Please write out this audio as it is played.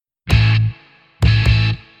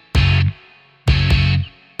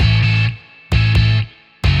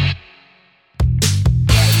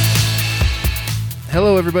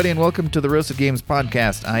Hello, everybody, and welcome to the Roasted Games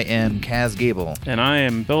podcast. I am Kaz Gable. And I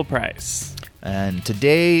am Bill Price. And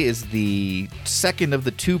today is the second of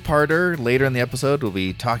the two-parter. Later in the episode, we'll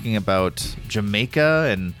be talking about Jamaica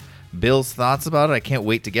and Bill's thoughts about it. I can't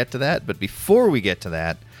wait to get to that. But before we get to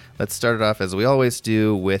that, let's start it off, as we always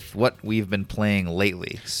do, with what we've been playing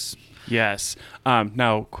lately. Yes.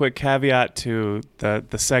 Now, quick caveat to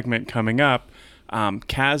the segment coming up.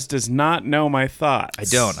 Kaz does not know my thoughts. I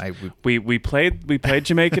don't. We played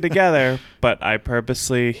Jamaica together, but I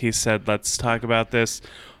purposely, he said, let's talk about this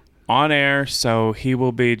on air, so he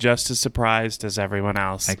will be just as surprised as everyone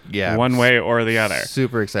else, one way or the other.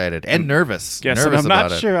 Super excited and nervous. Yes, nervous and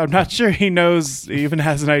I'm not sure he knows, he even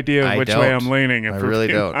has an idea of which way I'm leaning. If I really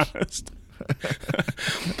don't. Honest.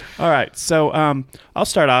 All right, so I'll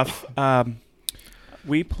start off.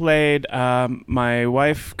 We played, my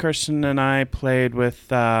wife Kirsten and I played with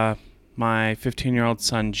my 15-year-old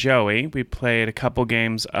son Joey. We played a couple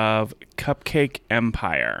games of Cupcake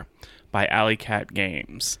Empire by Alley Cat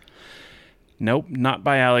Games. Nope, not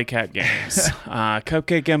by Alley Cat Games.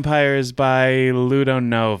 Cupcake Empire is by Ludo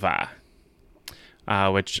Nova,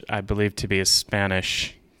 which I believe to be a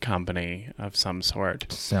Spanish company of some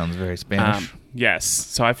sort. Sounds very Spanish. Yes,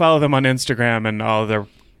 so I follow them on Instagram, and all their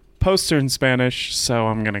posts are in Spanish, so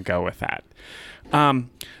I'm gonna go with that.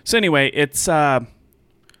 So anyway, it's a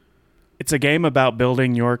game about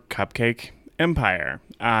building your cupcake empire.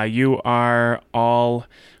 You are all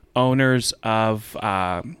owners of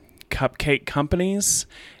cupcake companies,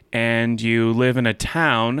 and you live in a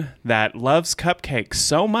town that loves cupcakes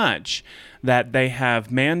so much that they have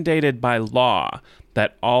mandated by law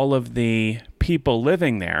that all of the people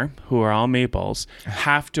living there, who are all meeples,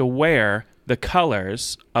 have to wear the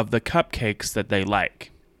colors of the cupcakes that they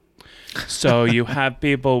like. So you have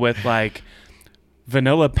people with like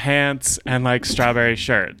vanilla pants and like strawberry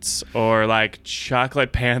shirts, or like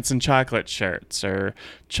chocolate pants and chocolate shirts, or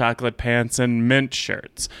chocolate pants and mint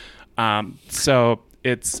shirts. So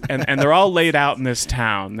it's and they're all laid out in this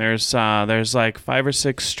town. There's like 5 or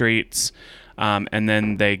 6 streets, and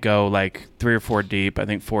then they go like 3 or 4 deep. I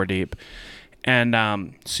think 4 deep. And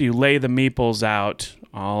so you lay the meeples out.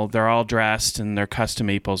 They're all dressed, and they're custom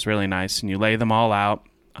meeples, really nice. And you lay them all out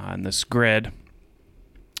on this grid.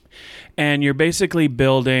 And you're basically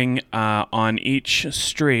building on each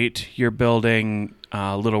street. You're building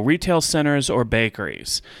little retail centers or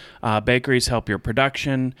bakeries. Bakeries help your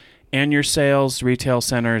production and your sales. Retail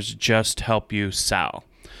centers just help you sell.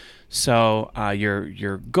 So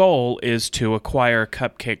your goal is to acquire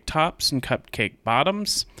cupcake tops and cupcake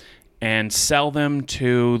bottoms and sell them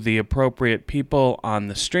to the appropriate people on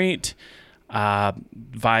the street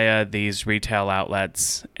via these retail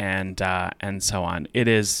outlets and so on. It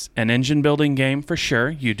is an engine building game for sure.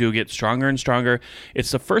 You do get stronger and stronger. It's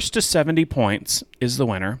the first to 70 points is the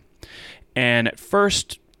winner. And at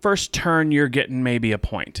first turn, you're getting maybe a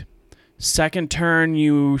point. Second turn,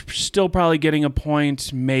 you're still probably getting a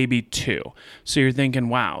point, maybe 2. So you're thinking,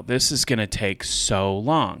 wow, this is going to take so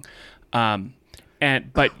long.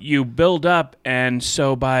 But you build up, and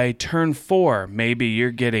so by turn 4, maybe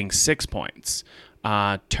you're getting 6 points.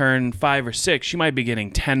 Turn 5 or 6, you might be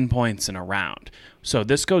getting 10 points in a round. So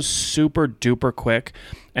this goes super duper quick,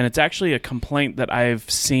 and it's actually a complaint that I've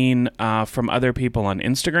seen from other people on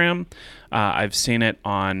Instagram. I've seen it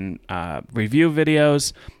on review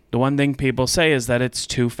videos. The one thing people say is that it's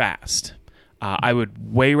too fast. I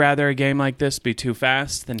would way rather a game like this be too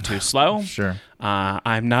fast than too slow. Sure.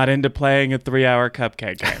 I'm not into playing a 3-hour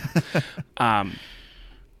cupcake game.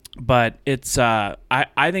 But it's I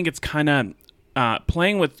think it's kind of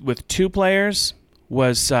playing with 2 players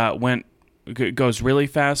goes really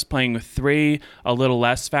fast. Playing with 3, a little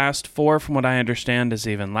less fast. 4, from what I understand, is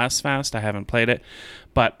even less fast. I haven't played it,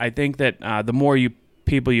 but I think that the more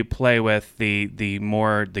people you play with, the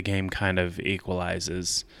more the game kind of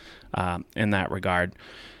equalizes in that regard.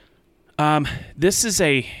 This is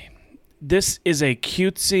a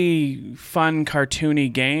cutesy, fun,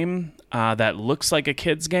 cartoony game that looks like a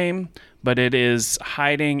kid's game, but it is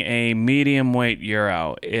hiding a medium weight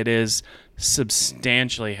euro. It is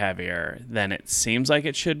substantially heavier than it seems like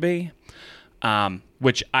it should be,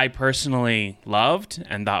 which I personally loved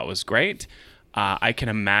and thought was great. I can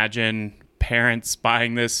imagine parents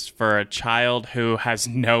buying this for a child who has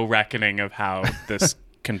no reckoning of how this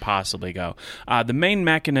can possibly go. The main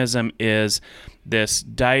mechanism is this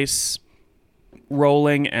dice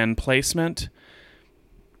rolling and placement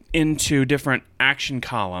into different action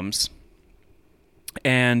columns.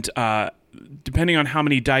 And depending on how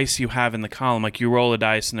many dice you have in the column, like you roll a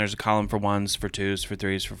dice and there's a column for 1s, for 2s, for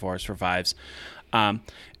 3s, for 4s, for 5s.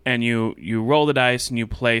 And you roll the dice and you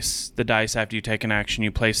place the dice after you take an action.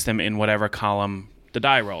 You place them in whatever column the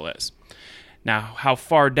die roll is. Now, how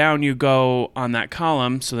far down you go on that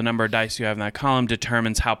column, so the number of dice you have in that column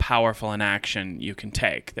determines how powerful an action you can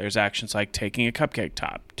take. There's actions like taking a cupcake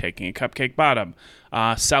top, taking a cupcake bottom,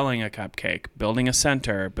 selling a cupcake, building a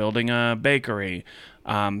center, building a bakery,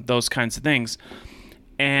 those kinds of things.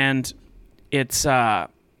 And it's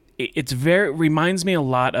reminds me a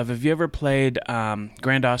lot of, have you ever played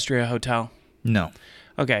Grand Austria Hotel? No.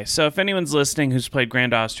 Okay, so if anyone's listening who's played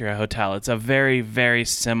Grand Austria Hotel, it's a very, very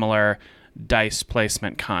similar dice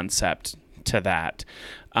placement concept to that.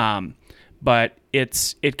 But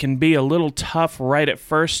it can be a little tough right at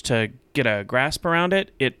first to get a grasp around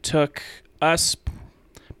it. It took us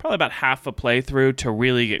probably about half a playthrough to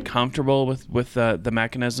really get comfortable with the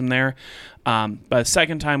mechanism there. But the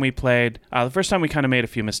second time we played, the first time we kind of made a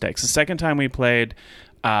few mistakes. The second time we played,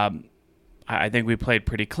 I think we played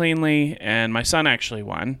pretty cleanly, and my son actually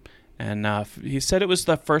won. And he said it was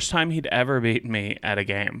the first time he'd ever beaten me at a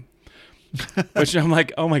game. Which I'm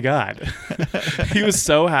like, oh my God. He was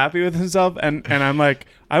so happy with himself, and I'm like,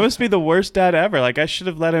 I must be the worst dad ever. Like, I should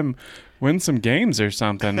have let him win some games or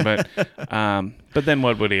something. But then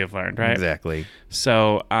what would he have learned, right? Exactly.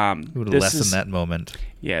 So who would lessen that moment?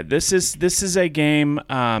 Yeah, this is a game.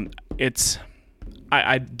 I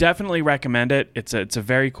definitely recommend it. It's a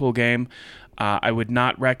very cool game. I would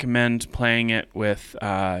not recommend playing it with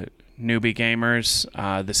newbie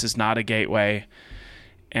gamers. This is not a gateway.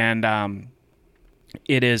 And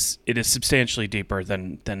it is substantially deeper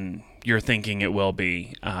than you're thinking it will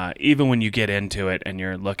be. Even when you get into it and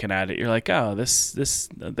you're looking at it, you're like, oh,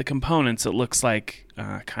 the components, it looks like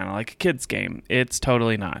kind of like a kid's game. It's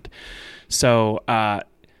totally not. So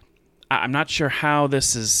I'm not sure how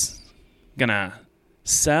this is gonna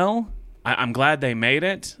sell. I'm glad they made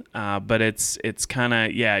it, but it's kind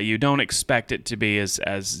of, you don't expect it to be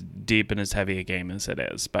as deep and as heavy a game as it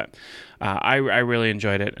is. But I really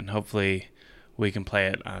enjoyed it, and hopefully we can play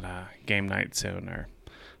it on a game night soon or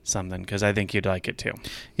something, because I think you'd like it too.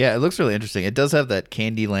 Yeah, it looks really interesting. It does have that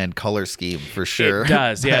Candyland color scheme for sure. It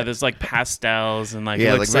does, yeah. There's like pastels and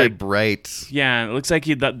it looks very bright. Yeah, it looks like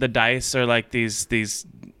the dice are like these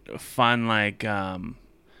fun like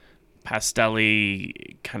pastel-y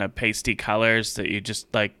kind of pasty colors that you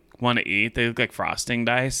just like want to eat. They look like frosting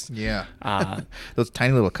dice. Yeah. Those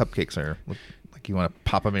tiny little cupcakes look like you want to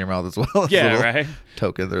pop them in your mouth as well. Yeah, right.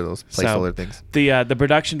 Tokens or those placeholder things. The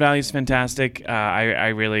production value is fantastic. I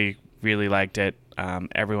really, really liked it.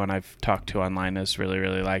 Everyone I've talked to online has really,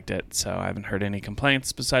 really liked it. So I haven't heard any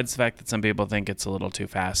complaints besides the fact that some people think it's a little too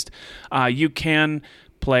fast. You can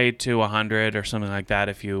play to 100 or something like that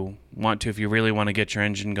if you want to, if you really want to get your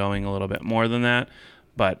engine going a little bit more than that.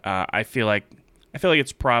 But I feel like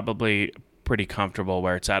it's probably pretty comfortable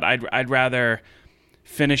where it's at. I'd rather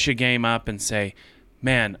finish a game up and say,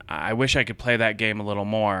 man, I wish I could play that game a little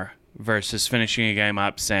more, versus finishing a game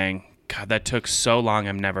up saying, God, that took so long,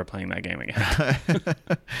 I'm never playing that game again.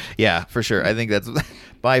 Yeah, for sure. I think that's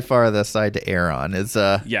by far the side to err on. It's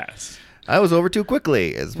yes. I was over too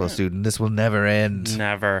quickly, as opposed to this will never end.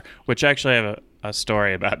 Never. Which actually I have a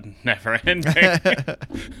story about never ending,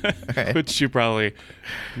 right. Which you probably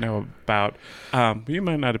know about. You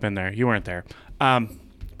might not have been there. You weren't there.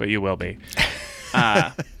 But you will be.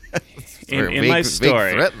 In my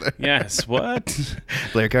story. Yes, what?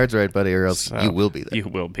 Play your cards right, buddy, or else you will be there. You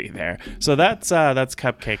will be there. So that's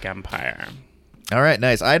Cupcake Empire. All right,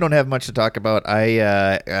 nice. I don't have much to talk about. I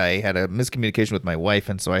had a miscommunication with my wife,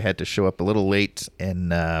 and so I had to show up a little late, and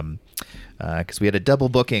because we had a double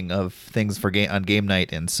booking of things for on game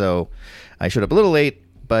night, and so I showed up a little late.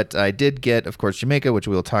 But I did get, of course, Jamaica, which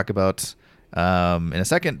we'll talk about in a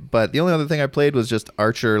second. But the only other thing I played was just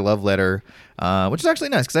Archer Love Letter, which is actually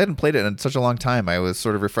nice because I hadn't played it in such a long time. I was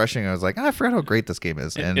sort of refreshing. I was like, I forgot how great this game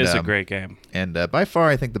is. It is a great game, and by far,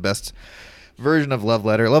 I think the best version of Love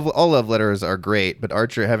Letter. All Love Letters are great, but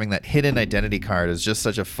Archer having that hidden identity card is just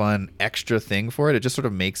such a fun extra thing for it. It just sort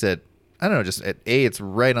of makes it, I don't know, just it's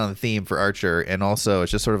right on theme for Archer, and also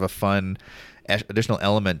it's just sort of a fun additional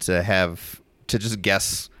element to have to just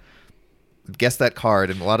guess that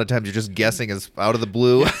card, and a lot of times you're just guessing as out of the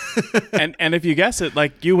blue. and if you guess it,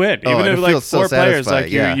 like, you win. Even if like four players,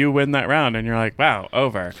 like you win that round, and you're like, wow,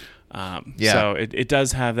 over. So it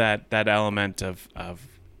does have that element of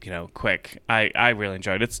quick. I really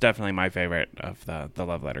enjoyed it. It's definitely my favorite of the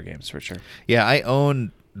Love Letter games for sure. Yeah, I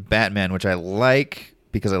own Batman, which I like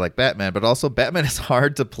because I like Batman, but also Batman is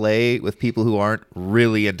hard to play with people who aren't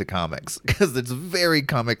really into comics because it's very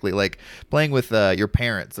comically like playing with your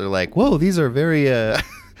parents. They're like, whoa, these are very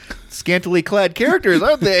scantily clad characters,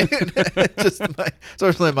 aren't they?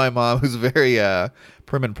 Especially my mom, who's very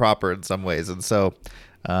prim and proper in some ways, and so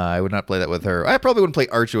I would not play that with her. I probably wouldn't play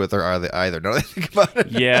Archer with her either. Now that I think about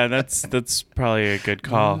it. Yeah, that's probably a good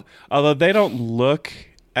call. Although they don't look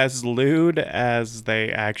as lewd as they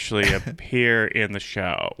actually appear in the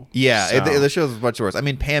show. Yeah, So- the show's much worse. I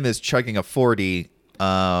mean, Pam is chugging a 40.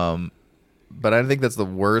 But I don't think that's the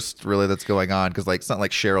worst, really, that's going on, because it's not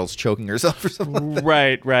like Cheryl's choking herself or something.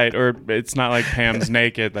 Right. Or it's not like Pam's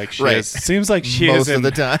naked. Like she Right. is. Seems like she Most is of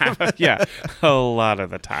the time. Yeah, a lot of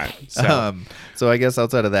the time. So I guess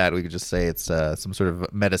outside of that, we could just say it's some sort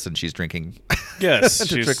of medicine she's drinking. Yes,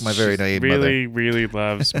 to trick my very naive really, mother. really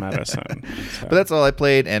loves medicine. So. But that's all I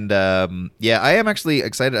played, and I am actually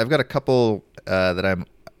excited. I've got a couple that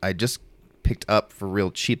I just picked up for real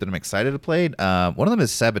cheap that I'm excited to play. One of them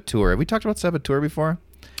is Saboteur. Have we talked about Saboteur before?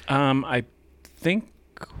 I think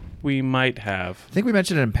we might have. I think we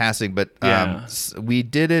mentioned it in passing, but Yeah. we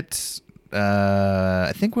did it.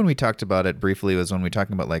 I think when we talked about it briefly was when we were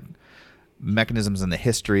talking about mechanisms in the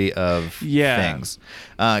history of things.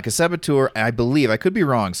 Because Saboteur, I believe, I could be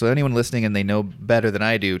wrong, so anyone listening and they know better than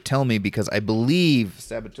I do, tell me, because I believe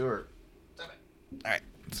Saboteur. All right,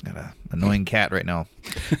 it's got an annoying cat right now.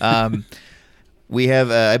 We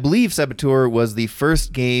have, I believe, Saboteur was the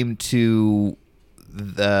first game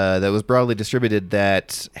that was broadly distributed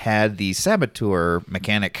that had the Saboteur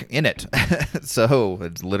mechanic in it. So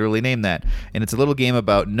it's literally named that, and it's a little game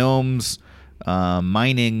about gnomes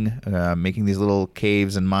mining, making these little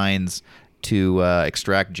caves and mines to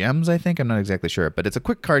extract gems. I think, I'm not exactly sure, but it's a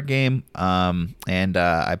quick card game. And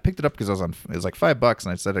I picked it up because it was like $5,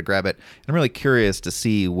 and I decided to grab it. And I'm really curious to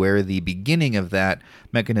see where the beginning of that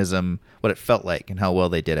mechanism, what it felt like, and how well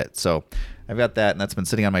they did it. So I've got that, and that's been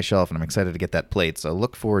sitting on my shelf, and I'm excited to get that played. So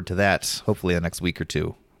look forward to that, hopefully the next week or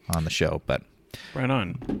two on the show. But Right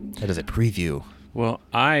on. that is a preview. Well,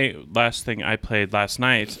 last thing I played last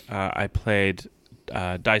night, I played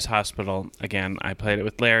Dice Hospital again. I played it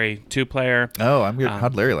with Larry, 2-player. Oh, I'm good.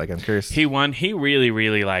 How'd Larry like? I'm curious. He won. He really,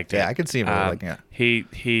 really liked it. Yeah, I can see him really liking it.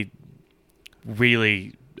 He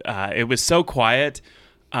really. It was so quiet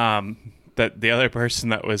that the other person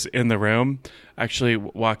that was in the room actually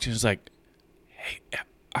walked in and was like, "Hey,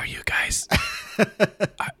 are you guys?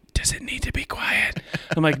 Does it need to be quiet?"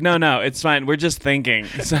 I'm like, no, it's fine. We're just thinking.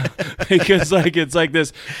 So, because it's like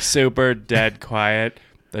this super dead quiet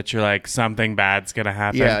that you're like, something bad's gonna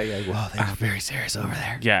happen. Yeah. Well, they're very serious over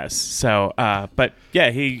there. Yes. So, but yeah,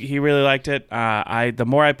 he really liked it. The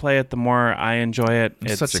more I play it, the more I enjoy it.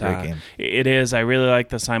 It's such a great game. It is. I really like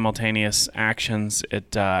the simultaneous actions.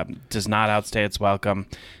 It does not outstay its welcome,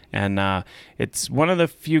 and it's one of the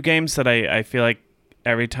few games that I feel like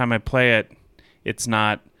every time I play it, it's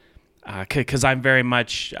not because I'm very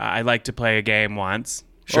much I like to play a game once.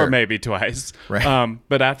 Sure. Or maybe twice. Right.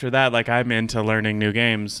 But after that, I'm into learning new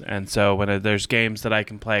games. And so when there's games that I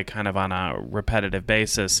can play kind of on a repetitive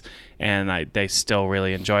basis and they still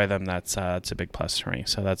really enjoy them, it's a big plus for me.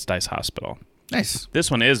 So that's Dice Hospital. Nice. This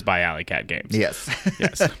one is by Alley Cat Games. Yes.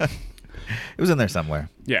 Yes. It was in there somewhere.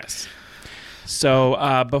 Yes.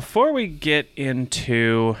 So before we get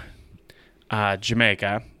into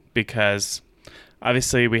Jamaica, because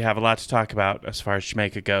obviously we have a lot to talk about as far as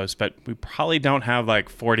Jamaica goes, but we probably don't have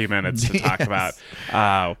 40 minutes to talk about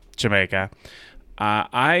Jamaica.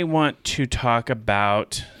 I want to talk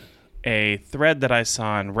about a thread that I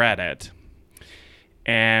saw on Reddit,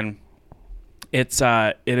 and it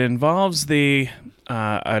involves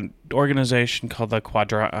an organization called the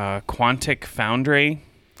Quantic Foundry,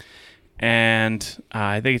 and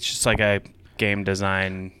I think it's just like a game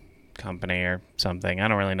design company or something. I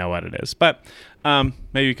don't really know what it is, but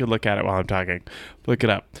maybe you could look at it while I'm talking. Look it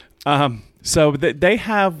up. So they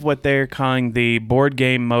have what they're calling the board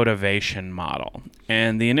game motivation model,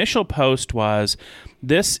 and the initial post was,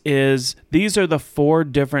 these are the 4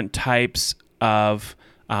 different types of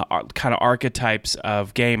kind of archetypes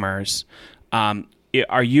of gamers.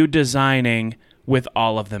 Are you designing with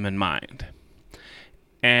all of them in mind?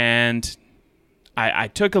 And I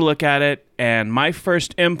took a look at it, and my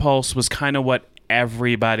first impulse was kind of what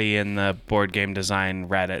everybody in the board game design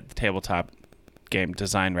Reddit, the tabletop game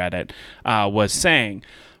design Reddit, was saying,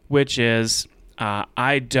 which is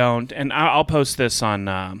I don't, and I'll post this on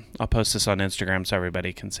Instagram so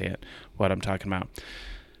everybody can see it, what I'm talking about.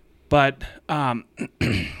 But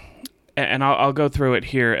and I'll go through it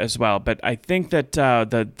here as well. But I think that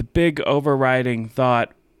the big overriding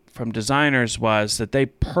thought from designers was that they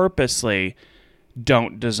purposely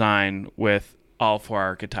don't design with all 4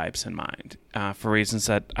 archetypes in mind for reasons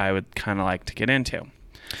that I would kind of like to get into.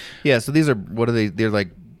 Yeah, so these are, what are they? They're like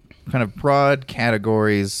kind of broad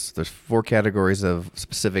categories. There's 4 categories of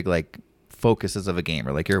specific like focuses of a game,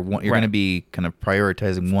 or like you're going to be kind of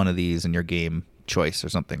prioritizing one of these in your game choice or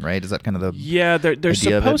something, right? Is that kind of the They're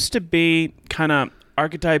supposed to be kind of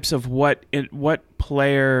archetypes of what motivates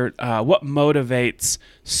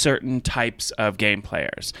certain types of game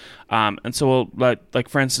players. And so like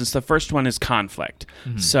for instance, the first one is conflict.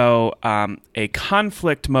 Mm-hmm. So a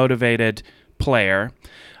conflict motivated player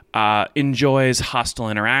enjoys hostile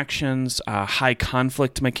interactions, high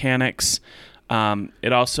conflict mechanics.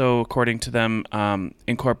 It also, according to them,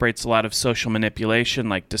 incorporates a lot of social manipulation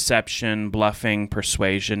like deception, bluffing,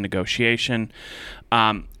 persuasion, negotiation.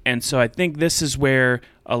 And so I think this is where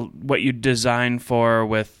what you design for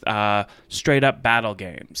with straight-up battle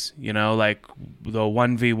games, like the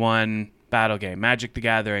 1v1 battle game. Magic the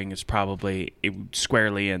Gathering is probably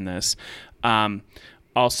squarely in this.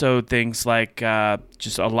 Also, things like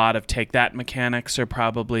just a lot of take-that mechanics are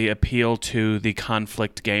probably appeal to the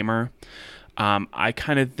conflict gamer. I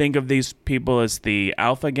kind of think of these people as the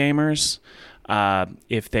alpha gamers.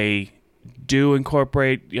 If they do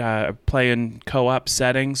incorporate play in co-op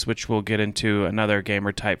settings, which we'll get into another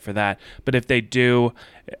gamer type for that. But if they do,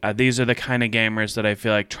 these are the kind of gamers that I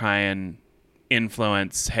feel like try and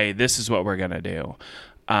influence, hey, this is what we're going to do.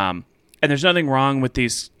 And there's nothing wrong with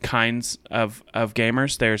these kinds of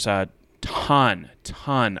gamers. There's a ton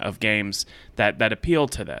of games that appeal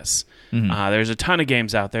to this. Mm-hmm. There's a ton of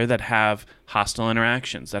games out there that have hostile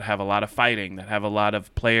interactions, that have a lot of fighting, that have a lot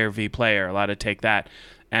of player v player, a lot of take that,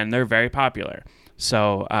 and they're very popular.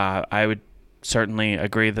 So I would certainly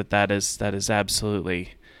agree that is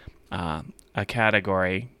absolutely a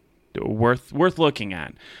category worth looking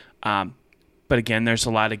at. But again, there's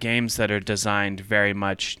a lot of games that are designed very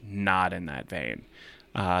much not in that vein,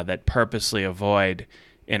 that purposely avoid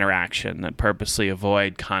interaction, that purposely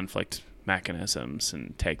avoid conflict mechanisms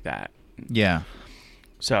and take that. Yeah.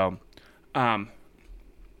 So,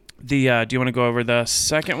 do you want to go over the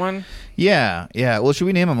second one? Yeah. Well, should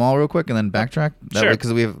we name them all real quick and then backtrack? Sure.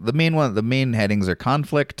 Because we have the main headings are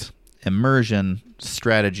conflict, immersion,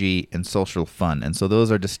 strategy, and social fun. And so those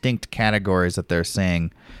are distinct categories that they're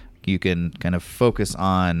saying you can kind of focus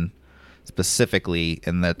on specifically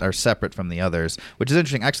and that are separate from the others, which is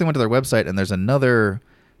interesting. I actually went to their website and there's another.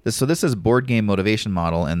 So this is board game motivation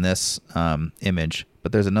model in this image,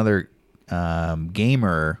 but there's another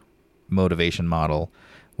gamer motivation model,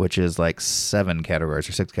 which is like 7 categories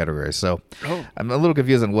or 6 categories. So I'm a little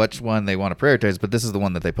confused on which one they want to prioritize, but this is the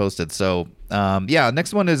one that they posted. So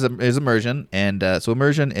next one is immersion, and so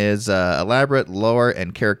immersion is elaborate lore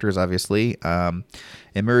and characters, obviously.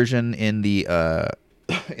 Immersion in the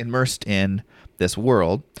immersed in this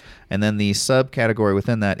world. And then the subcategory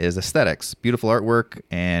within that is aesthetics, beautiful artwork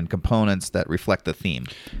and components that reflect the theme.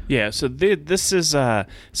 Yeah, so this is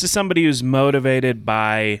somebody who's motivated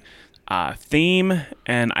by theme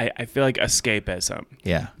and I feel like escapism.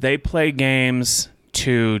 Yeah. They play games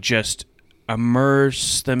to just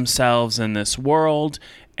immerse themselves in this world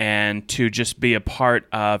and to just be a part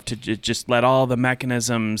of, to just let all the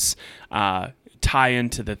mechanisms tie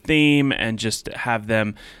into the theme and just have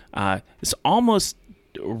them, it's almost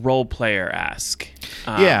role player-esque.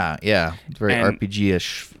 It's very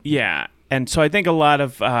RPG-ish. Yeah, and so I think a lot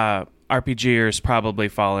of RPGers probably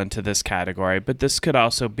fall into this category, but this could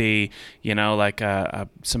also be, like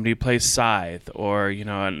somebody who plays Scythe or,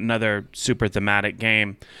 another super thematic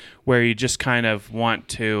game where you just kind of want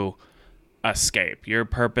to escape. Your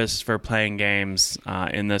purpose for playing games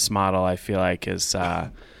in this model, I feel like, is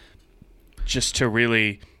just to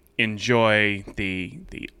really enjoy the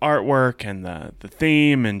artwork and the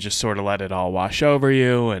theme and just sort of let it all wash over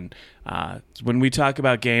you. And when we talk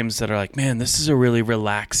about games that are like, man, this is a really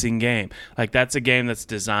relaxing game, like that's a game that's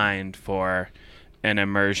designed for an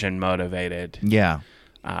immersion motivated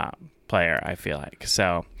player, I feel like.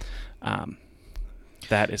 So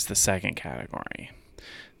that is the second category.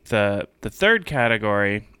 The third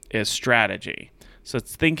category is strategy. So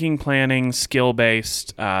it's thinking, planning,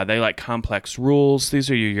 skill-based. They like complex rules.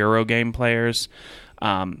 These are your Eurogame players.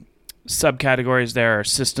 Subcategories there are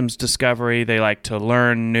systems discovery. They like to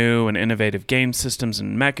learn new and innovative game systems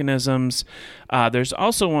and mechanisms. There's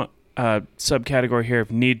also a subcategory here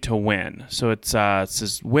of need to win. So it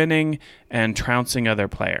says winning and trouncing other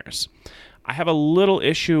players. I have a little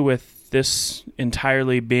issue with this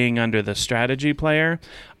entirely being under the strategy player.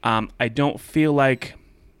 I don't feel like...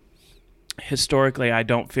 Historically, I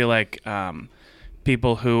don't feel like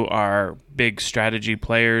people who are big strategy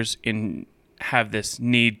players have this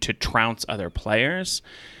need to trounce other players.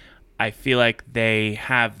 I feel like they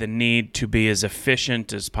have the need to be as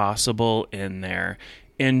efficient as possible in their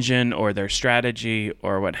engine or their strategy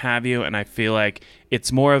or what have you. And I feel like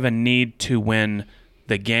it's more of a need to win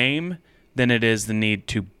the game than it is the need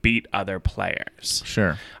to beat other players.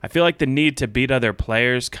 Sure. I feel like the need to beat other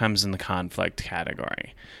players comes in the conflict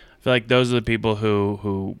category. I feel like those are the people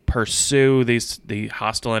who pursue the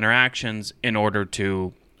hostile interactions in order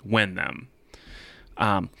to win them.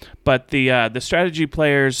 But the strategy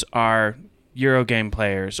players are Eurogame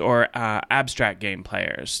players or abstract game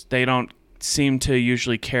players. They don't seem to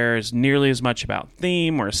usually care nearly as much about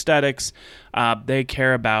theme or aesthetics. They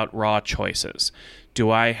care about raw choices. Do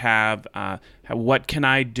I have what can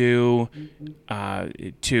I do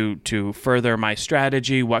to further my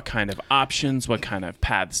strategy? What kind of options, what kind of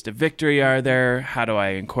paths to victory are there? How do I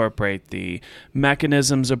incorporate the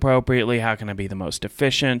mechanisms appropriately? How can I be the most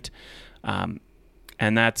efficient?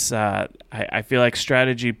 And that's I feel like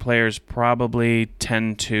strategy players probably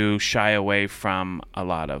tend to shy away from a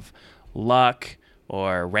lot of luck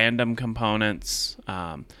or random components.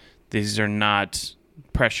 These are not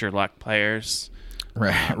pressure luck players.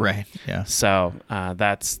 Right. Yeah. So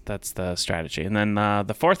that's the strategy. And then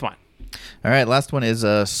the fourth one. All right, last one is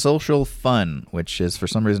social fun, which is for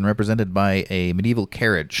some reason represented by a medieval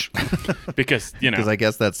carriage. Because, Because I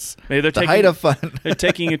guess that's maybe the height of fun. They're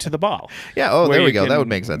taking you to the ball. Yeah, oh, there we go. That would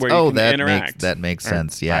make sense. Oh, that makes Or,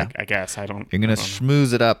 sense, yeah. I guess. I don't. You're going to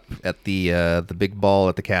schmooze it up at the big ball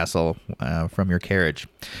at the castle from your carriage.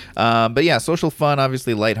 But yeah, social fun,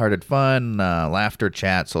 obviously lighthearted fun, laughter,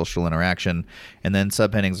 chat, social interaction. And then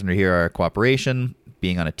subheadings under here are cooperation,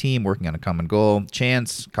 being on a team, working on a common goal,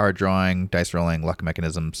 chance, card drawing, dice rolling, luck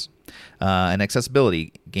mechanisms, and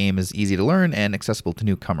accessibility. Game is easy to learn and accessible to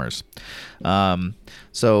newcomers.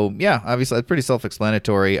 So, yeah, obviously, it's pretty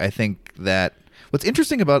self-explanatory. I think that what's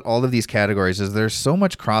interesting about all of these categories is there's so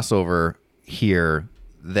much crossover here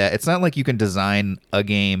that it's not like you can design a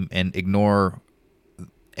game and ignore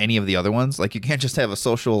any of the other ones. Like, you can't just have a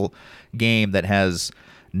social game that has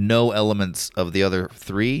no elements of the other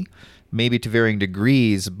three. Maybe to varying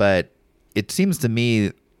degrees, but it seems to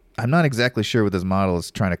me, I'm not exactly sure what this model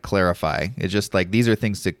is trying to clarify. It's just like, these are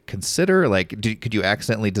things to consider. Like, could you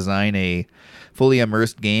accidentally design a fully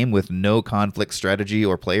immersed game with no conflict, strategy,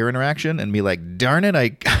 or player interaction and be like, darn it, I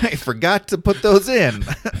forgot to put those in.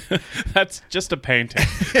 That's just a painting.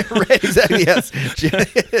 Right, exactly, yes.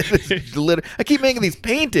 I keep making these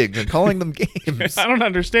paintings and calling them games. I don't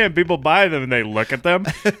understand. People buy them and they look at them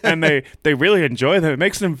and they really enjoy them. It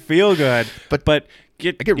makes them feel good. But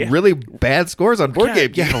I get really bad scores on board game.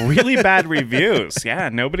 Yeah, really bad reviews. Yeah,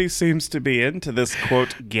 nobody seems to be into this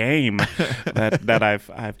quote game that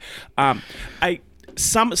I've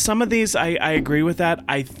some of these I agree with that.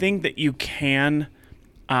 I think that you can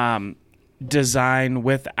design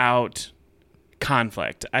without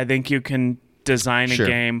conflict. I think you can design a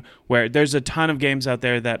game where there's a ton of games out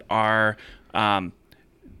there that are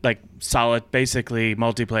like basically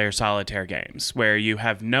multiplayer solitaire games where you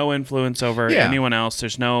have no influence over anyone else.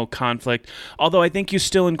 There's no conflict. Although I think you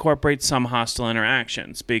still incorporate some hostile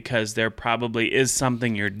interactions because there probably is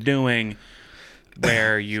something you're doing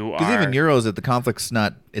where you are. Because even Euros, the conflict's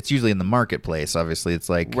not. It's usually in the marketplace. Obviously, it's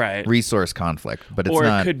like resource conflict, but it's not.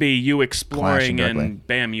 Or it could be you exploring and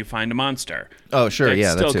bam, you find a monster. Oh, sure, it's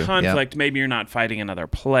yeah, still that too. conflict. Maybe you're not fighting another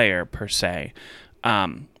player per se.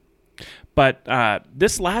 But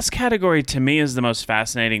this last category to me is the most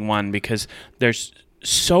fascinating one because there's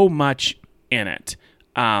so much in it.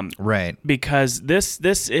 Right. Because this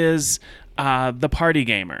is the party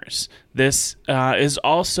gamers. This is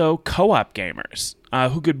also co-op gamers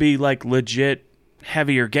who could be like legit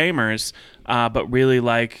heavier gamers, but really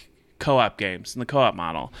like co-op games in the co-op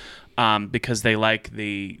model because they like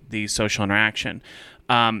the social interaction.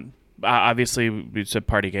 Obviously, we said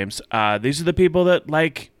party games. These are the people that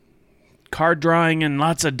like card drawing and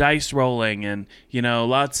lots of dice rolling and,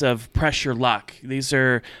 lots of pressure luck. These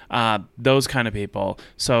are those kind of people.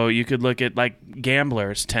 So you could look at like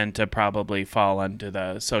gamblers tend to probably fall into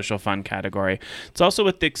the social fun category. It's also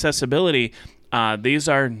with the accessibility. These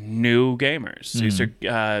are new gamers.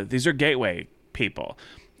 These are gateway people.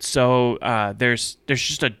 So there's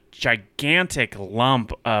just a gigantic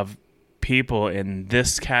lump of people in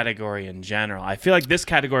this category in general. I feel like this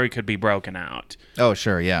category could be broken out. Oh,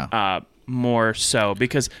 sure, yeah. More so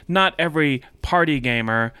because not every party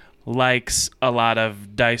gamer likes a lot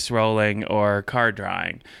of dice rolling or card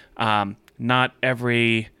drawing. Not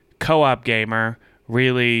every co-op gamer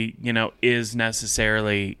really, is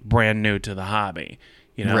necessarily brand new to the hobby.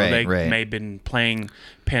 You know, they may have been playing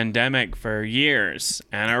Pandemic for years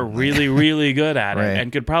and are really, really good at it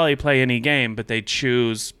and could probably play any game, but they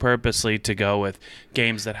choose purposely to go with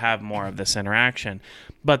games that have more of this interaction.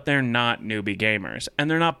 But they're not newbie gamers,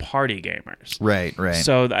 and they're not party gamers. Right.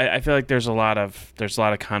 So I feel like there's a lot of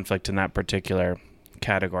conflict in that particular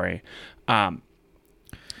category.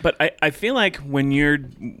 But I feel like when you're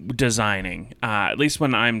designing, at least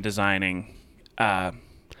when I'm designing,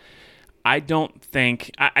 I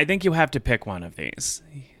think you have to pick one of these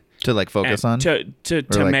to like focus on to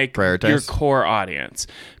like make prioritize your core audience,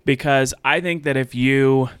 because I think that if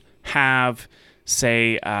you have,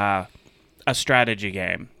 say, a strategy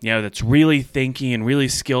game, you know, that's really thinky and really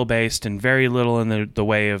skill based and very little in the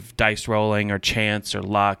way of dice rolling or chance or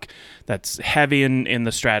luck, that's heavy in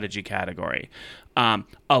the strategy category.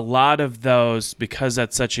 A lot of those, because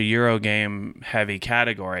that's such a Eurogame heavy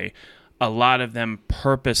category, a lot of them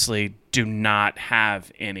purposely do not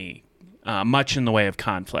have any much in the way of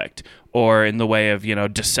conflict or in the way of, you know,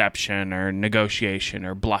 deception or negotiation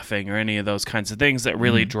or bluffing or any of those kinds of things that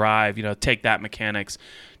really drive, you know, take that mechanics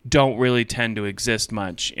don't really tend to exist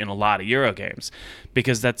much in a lot of Euro games,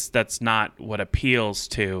 because that's not what appeals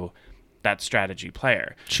to that strategy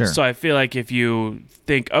player. Sure. So I feel like if you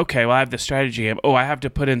think, okay, well, I have the strategy game, I have to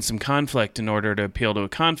put in some conflict in order to appeal to a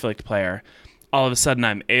conflict player, all of a sudden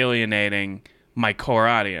I'm alienating my core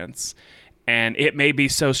audience. And it may be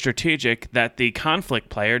so strategic that the conflict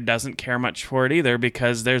player doesn't care much for it either,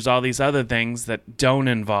 because there's all these other things that don't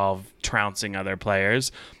involve trouncing other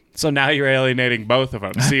players. So now you're alienating both of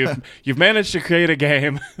them. So you've managed to create a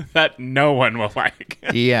game that no one will like.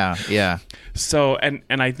 Yeah. So and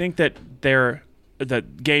I think that the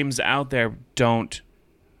games out there don't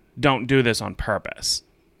do this on purpose.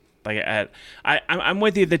 Like I'm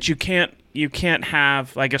with you that you can't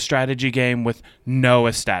have like a strategy game with no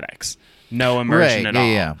aesthetics, no immersion at all.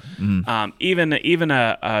 Yeah. Mm-hmm. Even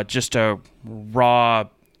a just a raw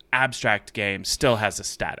abstract game still has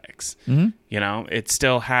aesthetics. Mm-hmm. You know, it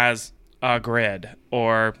still has a grid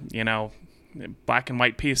or, you know, black and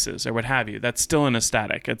white pieces or what have you. That's still an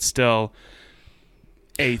aesthetic. It's still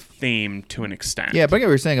a theme to an extent. Yeah, but I get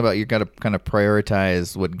what you're saying about you got to kind of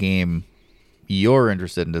prioritize what game you're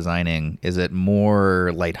interested in designing. Is it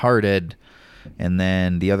more lighthearted, and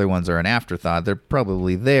then the other ones are an afterthought? They're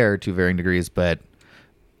probably there to varying degrees, but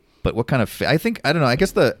what kind of? I don't know. I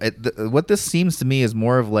guess the what this seems to me is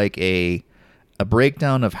more of like a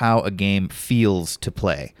breakdown of how a game feels to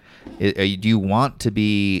play. Do you want to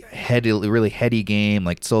be really heady game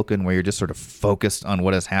like Tzolk'in, where you're just sort of focused on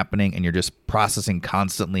what is happening and you're just processing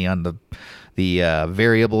constantly on the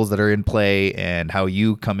variables that are in play and how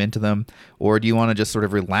you come into them? Or do you want to just sort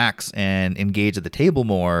of relax and engage at the table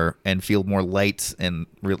more and feel more light and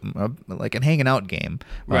like a hanging out game,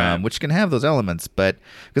 right. Which can have those elements? But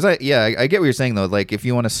because I get what you're saying though. Like if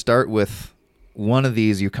you want to start with one of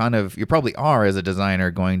these, you probably are, as a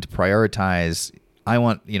designer, going to prioritize.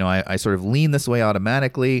 I sort of lean this way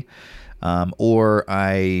automatically, or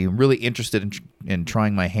I'm really interested in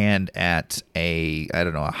trying my hand at a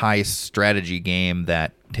high strategy game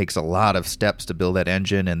that takes a lot of steps to build that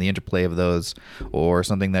engine and the interplay of those, or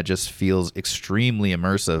something that just feels extremely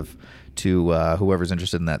immersive to whoever's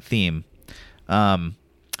interested in that theme. But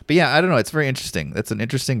yeah, I don't know. It's very interesting. It's an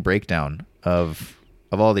interesting breakdown of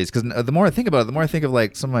all these, because the more I think about it, the more I think of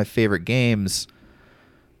like some of my favorite games.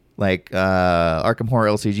 Like Arkham Horror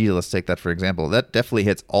LCG, let's take that for example. That definitely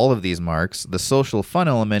hits all of these marks. The social fun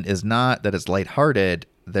element is not that it's lighthearted.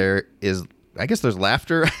 There is, I guess there's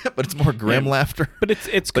laughter, but it's more grim laughter. But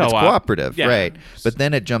it's cooperative, yeah. Right. But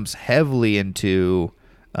then it jumps heavily into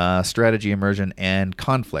strategy, immersion, and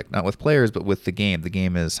conflict. Not with players, but with the game. The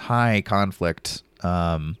game is high conflict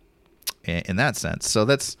in that sense. So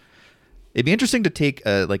it'd be interesting to take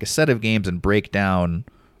a set of games and break down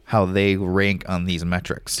how they rank on these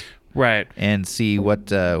metrics, right? And see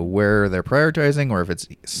what where they're prioritizing, or if it's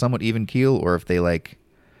somewhat even keel, or if they like,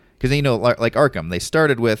 because like Arkham, they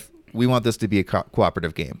started with, we want this to be a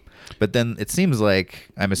cooperative game, but then it seems like,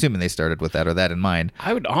 I'm assuming they started with that or that in mind.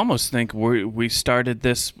 I would almost think we started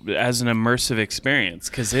this as an immersive experience,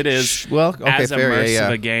 because it is as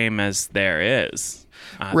immersive a game as there is.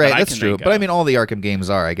 Right, that's true. But I mean, all the Arkham games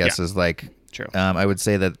are, I guess, is like. True. I would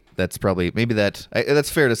say that's probably that's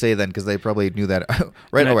fair to say then, because they probably knew that.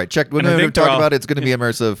 Right. All right. Check. When we talk about it's going to be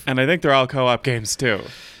immersive. And I think they're all co-op games too.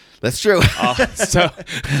 That's true. So,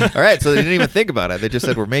 all right. So they didn't even think about it. They just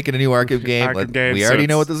said, we're making a new Arkham game. We already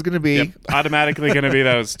know what this is going to be. Yep, automatically going to be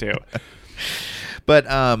those two. But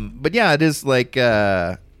yeah, it is like.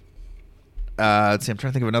 Let's see. I'm trying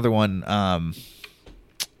to think of another one.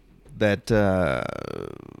 That.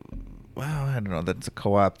 well, I don't know. That's a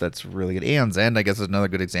co-op that's really good. Aeon's End, I guess, is another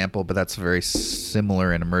good example, but that's very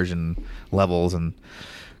similar in immersion levels and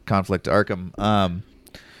conflict to Arkham.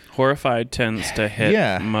 Horrified tends to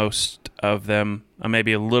hit most of them.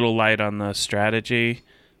 Maybe a little light on the strategy.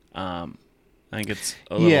 I think it's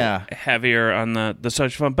a little heavier on the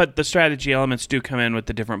social fun, but the strategy elements do come in with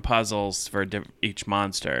the different puzzles for each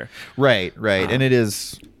monster. Right. And it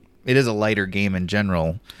is a lighter game in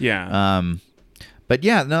general. Yeah. But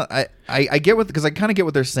yeah, no, I get because I kind of get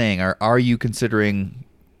what they're saying. Are you considering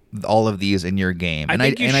all of these in your game?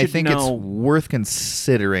 I think it's worth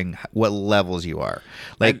considering what levels you are.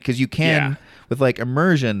 Like, because you can with like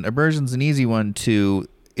immersion. Immersion's an easy one to.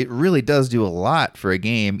 It really does do a lot for a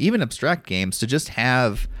game, even abstract games, to just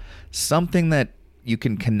have something that you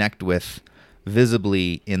can connect with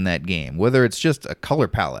visibly in that game, whether it's just a color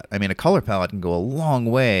palette. I mean, a color palette can go a long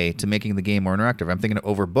way to making the game more interactive. I'm thinking of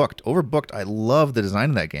Overbooked. I love the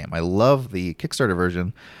design of that game. I love the Kickstarter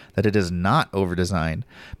version that it is not over-designed,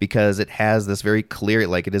 because it has this very clear,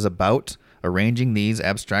 like, it is about arranging these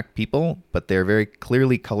abstract people, but they're very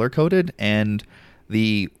clearly color-coded, and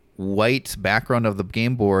the white background of the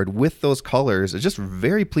game board with those colors is just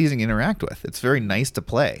very pleasing to interact with. It's very nice to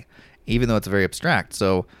play, even though it's very abstract.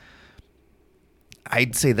 So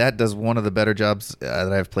I'd say that does one of the better jobs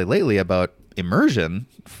that I've played lately about immersion,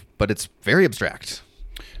 but it's very abstract.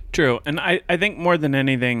 True. And I think more than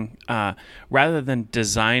anything, rather than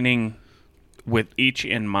designing with each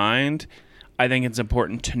in mind, I think it's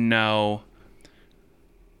important to know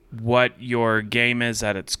what your game is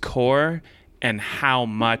at its core and how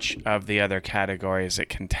much of the other categories it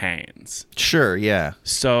contains. Sure, yeah.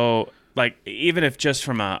 So, like, even if just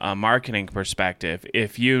from a marketing perspective,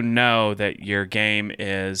 if you know that your game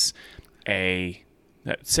is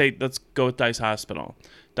let's go with Dice Hospital.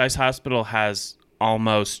 Dice Hospital has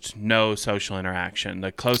almost no social interaction.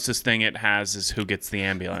 The closest thing it has is who gets the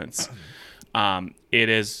ambulance. It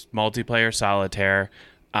is multiplayer solitaire,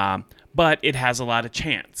 but it has a lot of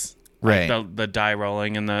chance. Right. Like the die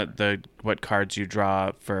rolling and the what cards you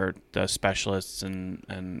draw for the specialists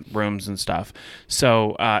and rooms and stuff.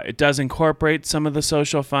 So it does incorporate some of the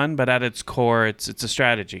social fun, but at its core, it's a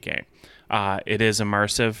strategy game. It is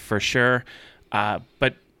immersive for sure,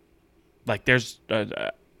 but like there's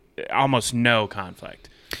almost no conflict.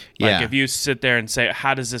 Like if you sit there and say,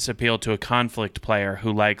 how does this appeal to a conflict player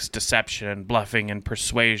who likes deception and bluffing and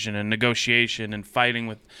persuasion and negotiation and fighting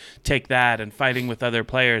with other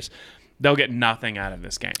players, they'll get nothing out of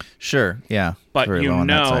this game. Sure, yeah. But you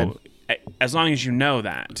know, as long as you know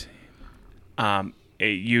that,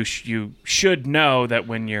 you should know that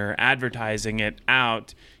when you're advertising it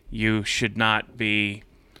out, you should not be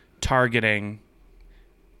targeting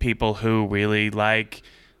people who really like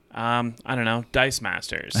Dice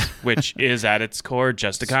Masters, which is at its core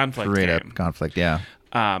just a conflict game. Straight up conflict, yeah.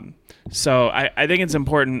 So I think it's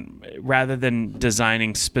important, rather than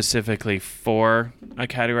designing specifically for a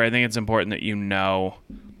category, I think it's important that you know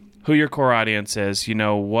who your core audience is, you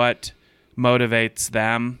know what motivates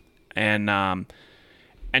them, and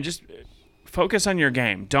just focus on your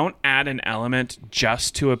game. Don't add an element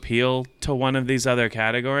just to appeal to one of these other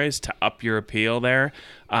categories to up your appeal there.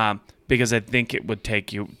 Because I think it would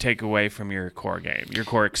take away from your core game, your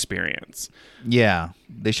core experience. Yeah,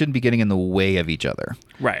 they shouldn't be getting in the way of each other.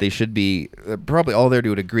 Right. They should be probably all there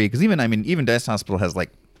to agree. Because even Dice Hospital has like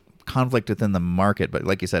conflict within the market, but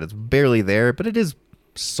like you said, it's barely there, but it is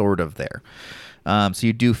sort of there. So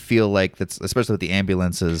you do feel like that's, especially with the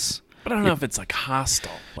ambulances. But I don't know if it's like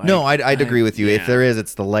hostile. Like, no, I'd agree with you. Yeah. If there is,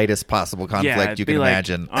 it's the lightest possible conflict you can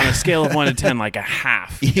imagine. On a scale of 1 to 10, like a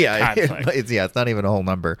half. Yeah, it's not even a whole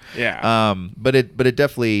number. Yeah. But it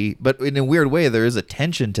definitely, but in a weird way, there is a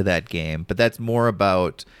tension to that game. But that's more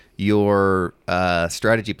about your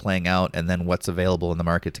strategy playing out, and then what's available in the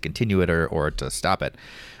market to continue it or to stop it.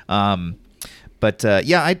 But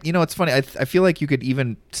it's funny. I feel like you could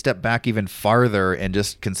even step back even farther and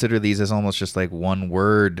just consider these as almost just like one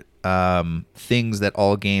word things that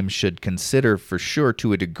all games should consider for sure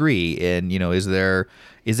to a degree. And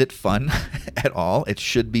is it fun at all? It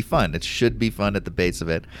should be fun. It should be fun at the base of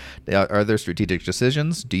it. Are there strategic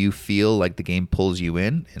decisions? Do you feel like the game pulls you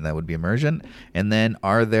in? And that would be immersion. And then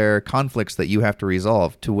are there conflicts that you have to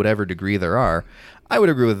resolve to whatever degree there are? I would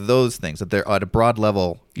agree with those things, that they're at a broad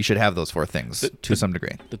level, you should have those four things to some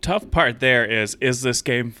degree. The tough part there is this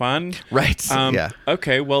game fun? Right. Yeah.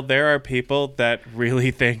 Okay, well, there are people that really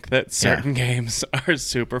think that certain games are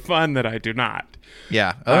super fun that I do not.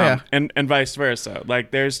 Yeah. Oh, yeah. And vice versa.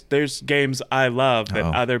 Like, there's games I love that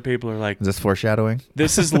other people are like... Is this foreshadowing?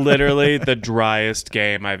 This is literally the driest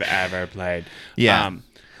game I've ever played. Yeah.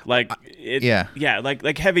 Like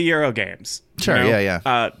like heavy Euro games. Sure, you know?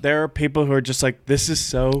 yeah. There are people who are just like, this is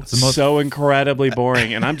so incredibly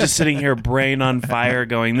boring, and I'm just sitting here, brain on fire,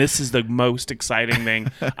 going, this is the most exciting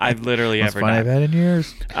thing I've literally ever done. I've had in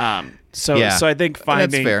years. So I think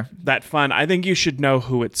finding that fun, I think you should know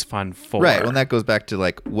who it's fun for. Right. Well, that goes back to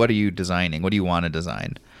like, what are you designing? What do you want to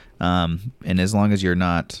design? And as long as you're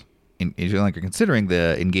not, you're considering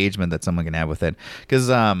the engagement that someone can have with it, because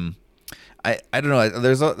I don't know.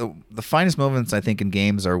 There's the finest moments I think in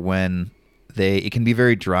games are when it can be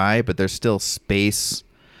very dry, but there's still space.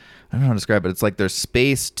 I don't know how to describe it. It's like there's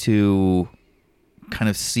space to kind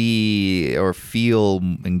of see or feel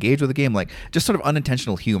engage with the game, like just sort of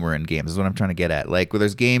unintentional humor in games is what I'm trying to get at. Like where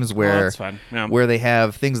there's games where that's fun. Yeah. where they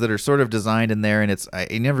have things that are sort of designed in there, and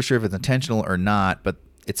I'm never sure if it's intentional or not, but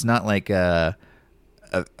it's not like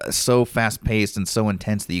so fast paced and so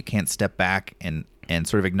intense that you can't step back and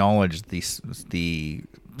sort of acknowledge the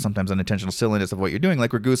sometimes unintentional silliness of what you're doing,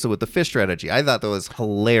 like Ragusa with the fish strategy. I thought that was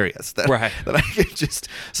hilarious. That I could just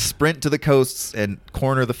sprint to the coasts and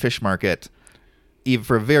corner the fish market, even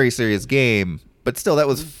for a very serious game. But still, that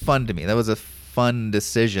was fun to me. That was a fun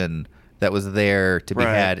decision that was there to be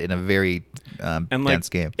had in a very dense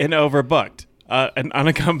game. And overbooked. An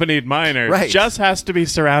unaccompanied minor just has to be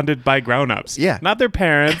surrounded by grown-ups. Yeah. Not their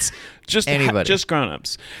parents, just anybody. Just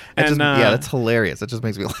grown-ups. And that's hilarious. That just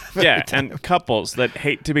makes me laugh. Yeah, and couples that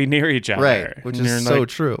hate to be near each other. Right, which is so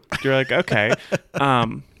true. You're like, okay. I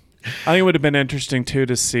think it would have been interesting, too,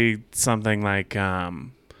 to see something like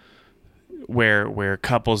where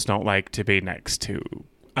couples don't like to be next to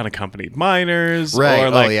unaccompanied minors, or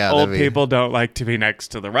like old people don't like to be next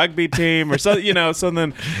to the rugby team, or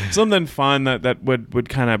something fun that would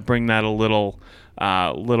kind of bring that a little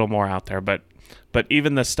more out there. But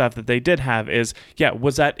even the stuff that they did have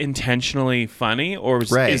was that intentionally funny, or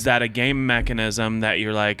is that a game mechanism that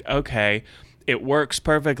you're like, okay, it works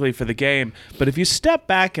perfectly for the game, but if you step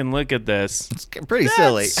back and look at this, it's pretty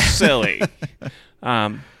silly.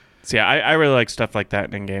 So yeah, I really like stuff like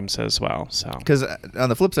that in games as well. So because on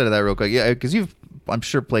the flip side of that, real quick, because you've, I'm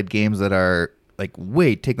sure, played games that are like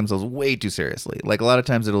take themselves way too seriously. Like a lot of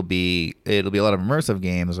times it'll be a lot of immersive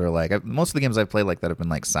games, or like most of the games I've played like that have been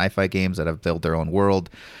like sci-fi games that have built their own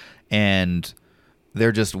world, and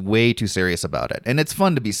they're just way too serious about it. And it's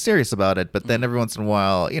fun to be serious about it, but then every once in a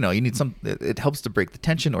while, you need it helps to break the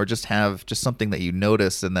tension, or just have something that you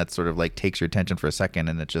notice and that sort of like takes your attention for a second,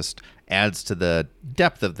 and it just adds to the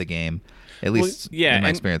depth of the game, at least in my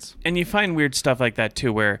experience. And you find weird stuff like that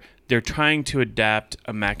too, where they're trying to adapt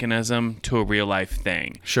a mechanism to a real life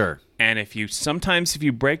thing. Sure. And if you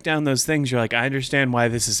break down those things, you're like, I understand why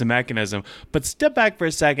this is a mechanism, but step back for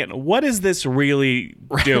a second. What is this really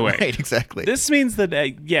doing? Right, exactly. This means that,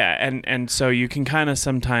 and so you can kind of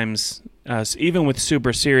sometimes, even with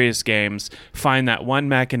super serious games, find that one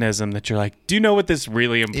mechanism that you're like, do you know what this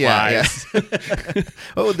really implies? Yeah.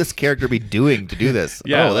 What would this character be doing to do this?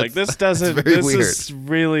 Yeah, like this doesn't. This weird. Is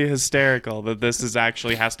really hysterical that this is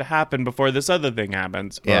actually has to happen before this other thing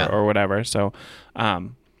happens, or whatever. So,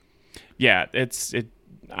 yeah,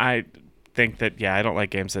 I think that I don't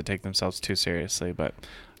like games that take themselves too seriously, but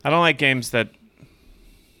I don't like games that.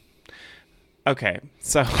 Okay,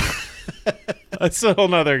 so that's a whole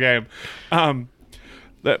nother game.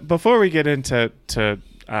 Before we get into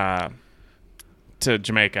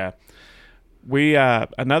Jamaica, we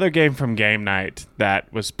another game from game night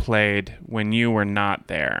that was played when you were not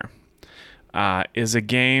there is a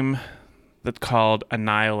game that's called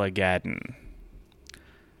Annihilageddon.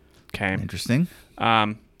 Okay. Interesting.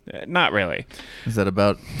 Not really. Is that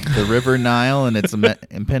about the River Nile and its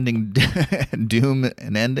impending doom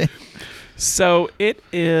and ending? So it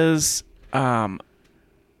is a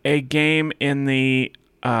game in the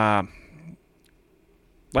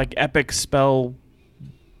like Epic Spell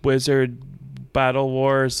Wizard Battle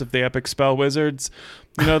Wars of the Epic Spell Wizards.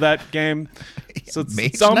 You know that game? So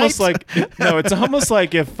it's almost like it's almost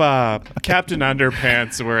like if Captain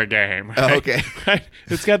Underpants were a game. Right? Oh, okay. Right?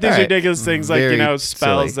 It's got these ridiculous things like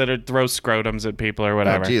spells that throw scrotums at people or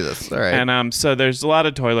whatever. Oh, Jesus! All right. And so there's a lot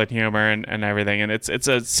of toilet humor and everything, and it's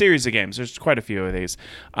a series of games. There's quite a few of these,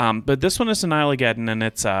 but this one is Annihilageddon, and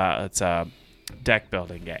it's a deck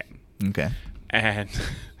building game. Okay. And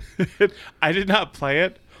I did not play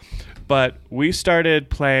it, but we started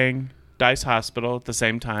playing Dice Hospital at the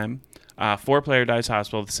same time, 4-player Dice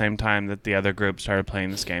Hospital at the same time that the other group started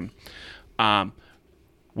playing this game.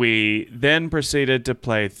 We then proceeded to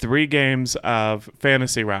play 3 games of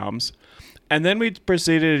Fantasy Realms, and then we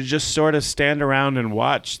proceeded to just sort of stand around and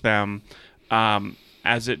watch them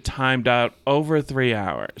as it timed out over 3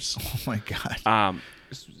 hours. Oh my God.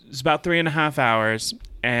 It's about 3.5 hours,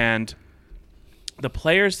 and the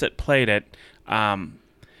players that played it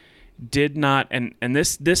did not, and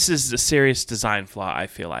this is a serious design flaw, I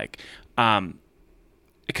feel like.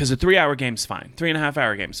 Because a 3-hour game's fine,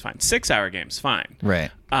 3.5-hour game's fine, 6-hour game's fine.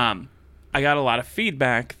 Right. I got a lot of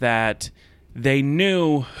feedback that they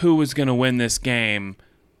knew who was going to win this game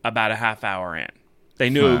about a half hour in. They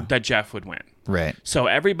knew that Jeff would win. Right. So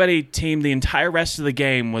everybody teamed, the entire rest of the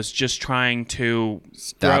game was just trying to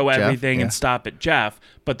throw Jeff, everything and stop at Jeff,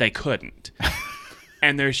 but they couldn't.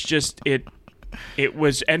 And there's just, it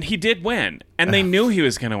was, and he did win, and they knew he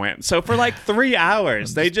was going to win. So for like 3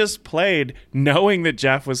 hours, they just played knowing that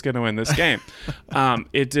Jeff was going to win this game.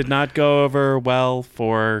 It did not go over well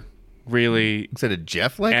for really Did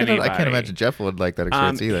Jeff like it? I can't imagine Jeff would like that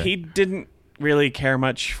experience either. He didn't really care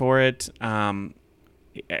much for it.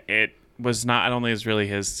 It was not, I don't think it was really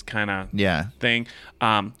his kind of thing.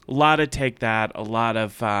 A lot of take that, a lot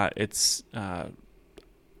of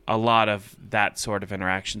a lot of that sort of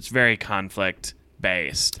interactions, very conflict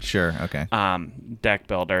based. Sure. Okay. Deck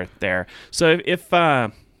builder there. So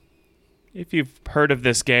if you've heard of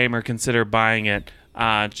this game or consider buying it,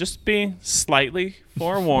 just be slightly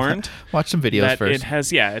forewarned. Watch some videos that first.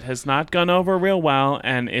 It has not gone over real well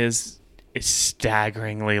and is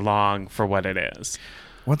staggeringly long for what it is.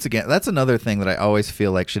 Once again, that's another thing that I always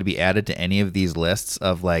feel like should be added to any of these lists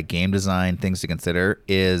of like game design things to consider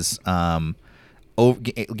is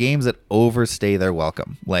games that overstay their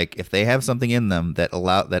welcome. Like if they have something in them that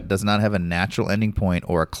does not have a natural ending point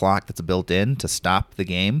or a clock that's built in to stop the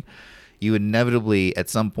game, you inevitably at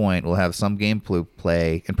some point will have some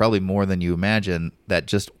gameplay, and probably more than you imagine, that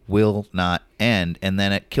just will not end, and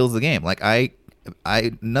then it kills the game. Like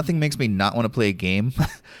nothing makes me not want to play a game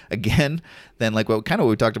again than like what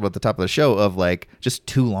we talked about at the top of the show of like just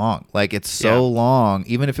too long. Like it's so long,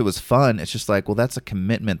 even if it was fun, it's just like, well, that's a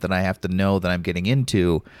commitment that I have to know that I'm getting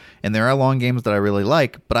into. And there are long games that I really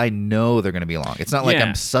like, but I know they're going to be long. It's not like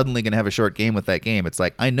I'm suddenly going to have a short game with that game. It's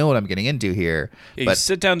like, I know what I'm getting into here. Yeah, but you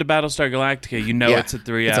sit down to Battlestar Galactica, you know it's a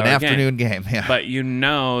 3 hour game. It's an afternoon game. Yeah. But you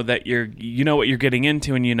know that you know what you're getting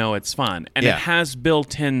into, and you know it's fun. And it has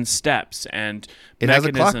built-in steps and it has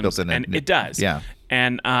a clock built in it. And it does. Yeah.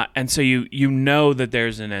 And so you know that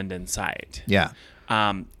there's an end in sight. Yeah.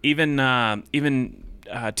 Even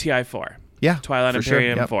TI4. Yeah. Twilight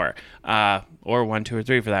Imperium 4. Or 1, 2, or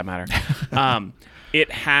 3 for that matter.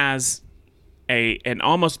 It has an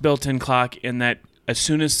almost built-in clock in that as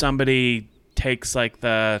soon as somebody takes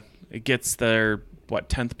gets their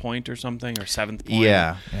 10th point or something, or 7th point.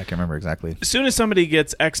 Yeah, I can't remember exactly. As soon as somebody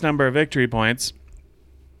gets X number of victory points,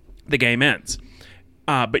 the game ends.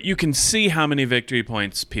 But you can see how many victory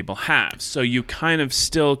points people have. So you kind of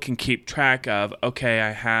still can keep track of, okay,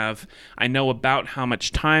 I know about how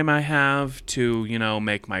much time I have to,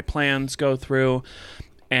 make my plans go through.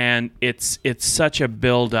 And it's such a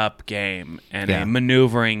build-up game and a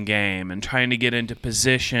maneuvering game and trying to get into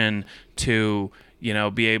position to,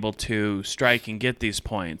 be able to strike and get these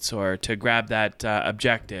points or to grab that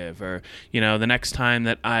objective or, the next time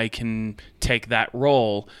that I can take that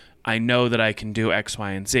role, I know that I can do X,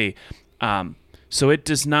 Y, and Z. So it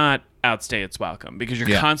does not outstay its welcome because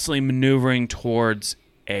you're constantly maneuvering towards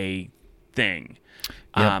a thing.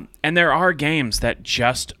 Yep. And there are games that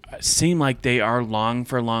just seem like they are long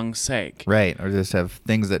for long's sake. Right. Or just have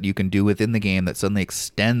things that you can do within the game that suddenly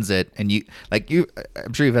extends it. And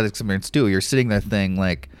I'm sure you've had experience too. You're sitting there thinking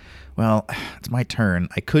like, well, it's my turn.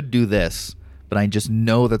 I could do this, but I just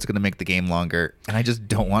know that's going to make the game longer, and I just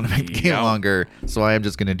don't want to make the game longer, so I am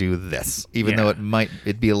just going to do this. Even though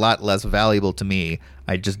it'd be a lot less valuable to me,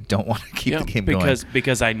 I just don't want to keep the game going.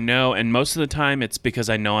 Because I know, and most of the time it's because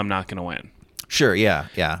I know I'm not going to win. Sure, yeah.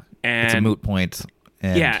 And it's a moot point.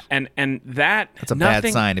 And that's a bad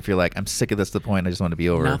sign if you're like, I'm sick of this to the point I just want to be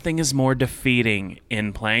over. Nothing is more defeating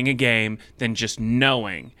in playing a game than just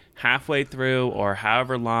knowing halfway through or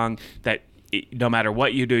however long that no matter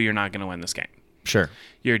what you do, you're not going to win this game. Sure.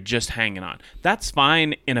 You're just hanging on. That's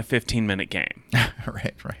fine in a 15-minute game.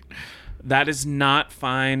 Right. That is not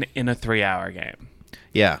fine in a 3-hour game.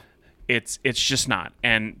 Yeah. It's just not.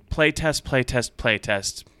 And playtest.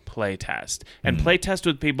 And playtest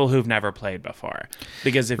with people who've never played before.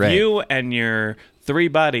 Because if you and your 3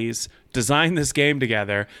 buddies design this game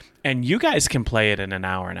together and you guys can play it in an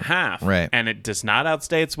hour and a half, and it does not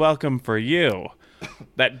outstay its welcome for you,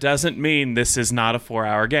 that doesn't mean this is not a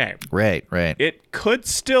 4-hour game. Right. It could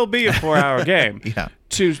still be a 4-hour game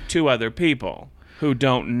to other people who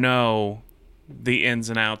don't know the ins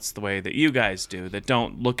and outs the way that you guys do, that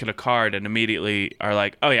don't look at a card and immediately are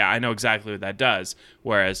like, oh yeah, I know exactly what that does.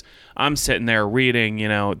 Whereas I'm sitting there reading,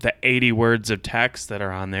 the 80 words of text that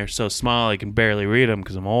are on there so small I can barely read them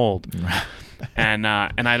because I'm old. And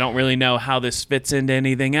I don't really know how this fits into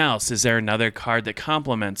anything else. Is there another card that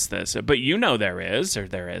complements this? But there is or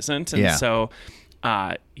there isn't. And so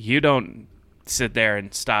you don't sit there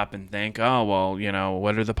and stop and think, oh, well,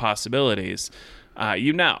 what are the possibilities?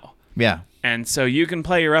 Yeah. And so you can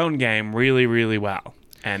play your own game really, really well.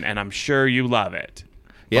 And I'm sure you love it.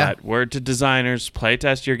 Yeah. But word to designers, play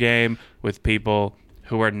test your game with people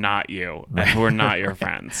who are not you and who are not your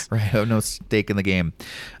friends. Right. Have no stake in the game.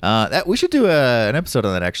 We should do an episode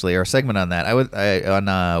on that, actually, or a segment on that.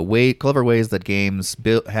 Clever ways that games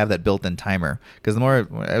have that built-in timer. Because the more,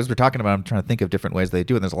 as we're talking about, I'm trying to think of different ways they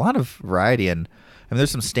do it. And there's a lot of variety, and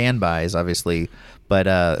there's some standbys, obviously, but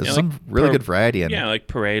there's some really good variety. Like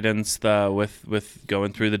Paradens with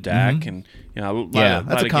going through the deck, and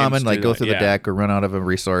that's a common, like go through the deck or run out of a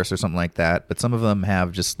resource or something like that. But some of them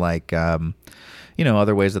have just like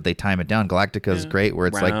other ways that they time it down. Galactica is great, where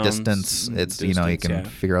it's like distance. It's you can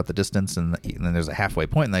figure out the distance, and then there's a halfway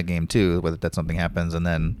point in that game too, whether that something happens,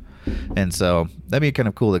 and so that'd be kind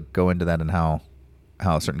of cool to go into that and how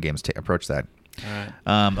certain games approach that. All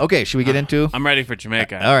right. Okay, should we get into? I'm ready for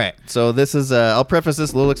Jamaica. All right, so this is. I'll preface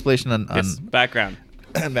this little explanation on background.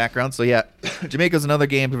 Background. So Jamaica is another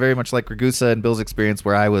game very much like Ragusa and Bill's experience,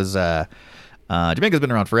 where I was. Jamaica's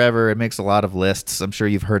been around forever. It makes a lot of lists. I'm sure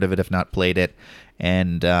you've heard of it if not played it.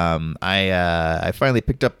 And I finally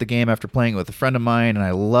picked up the game after playing it with a friend of mine, and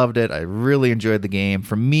I loved it. I really enjoyed the game.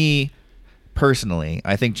 For me, personally,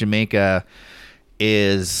 I think Jamaica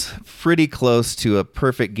is pretty close to a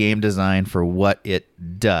perfect game design for what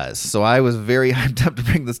it does. So I was very hyped up to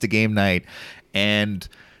bring this to game night, and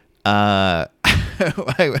I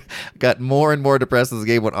got more and more depressed as the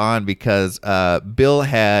game went on because Bill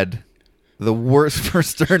had the worst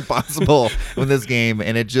first turn possible with this game,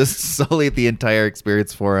 and it just sullied the entire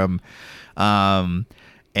experience for him.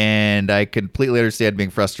 And I completely understand being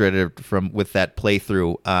frustrated with that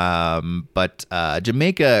playthrough. But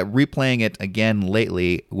Jamaica, replaying it again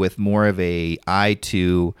lately with more of a eye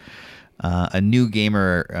to a new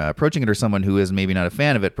gamer approaching it, or someone who is maybe not a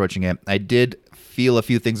fan of it approaching it, I did feel a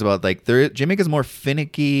few things about Jamaica's more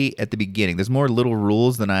finicky at the beginning. There's more little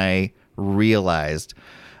rules than I realized.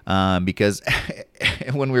 Because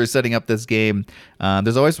when we were setting up this game,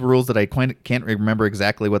 there's always rules that I can't remember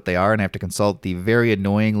exactly what they are, and I have to consult the very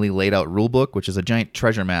annoyingly laid out rule book, which is a giant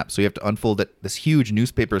treasure map. So you have to unfold this huge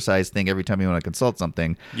newspaper-sized thing every time you want to consult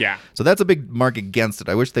something. Yeah. So that's a big mark against it.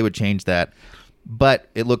 I wish they would change that, but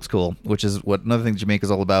it looks cool, which is what another thing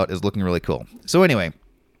Jamaica's all about, is looking really cool. So anyway,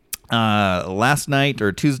 last night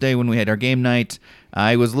or Tuesday when we had our game night,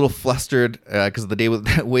 I was a little flustered because of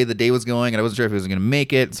the way the day was going, and I wasn't sure if I was going to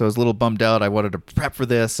make it. So I was a little bummed out. I wanted to prep for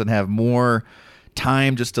this and have more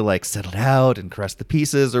time just to settle it out and caress the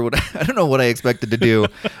pieces or what. I don't know what I expected to do,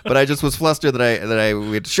 but I just was flustered that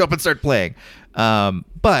we had to show up and start playing.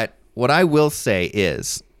 But what I will say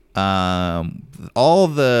is all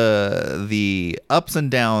the ups and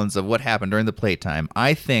downs of what happened during the playtime,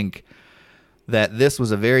 I think that this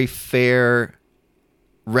was a very fair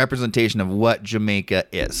representation of what Jamaica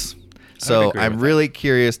is. So I'm really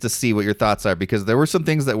curious to see what your thoughts are, because there were some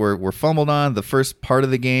things that were fumbled on. The first part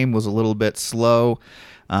of the game was a little bit slow,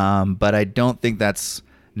 but I don't think that's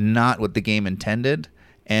not what the game intended.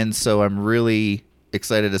 And so I'm really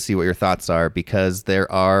excited to see what your thoughts are, because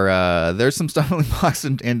there's some stumbling blocks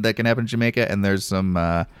in that can happen in Jamaica, and there's some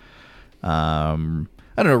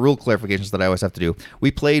I don't know, rule clarifications that I always have to do.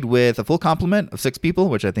 We played with a full complement of 6 people,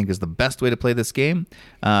 which I think is the best way to play this game.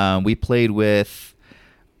 We played with,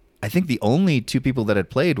 I think the only 2 people that had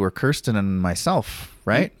played were Kirsten and myself,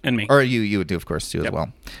 right? And me. Or you would do, of course, too, as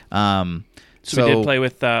well. So we did play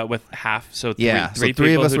with half, so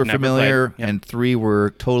three of us were familiar, yep. And 3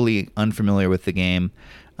 were totally unfamiliar with the game.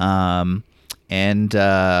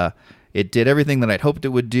 It did everything that I'd hoped it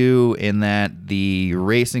would do, in that the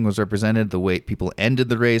racing was represented. The way people ended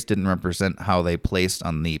the race didn't represent how they placed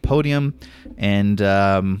on the podium. And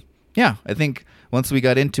I think once we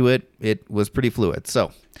got into it, it was pretty fluid.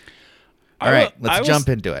 So, all right, let's jump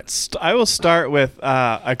into it. I will start with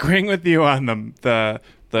agreeing with you on the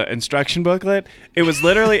instruction booklet. It was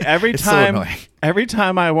literally every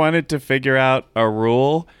time I wanted to figure out a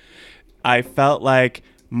rule, I felt like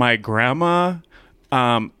my grandma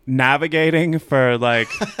navigating for like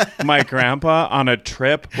my grandpa on a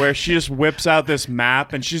trip where she just whips out this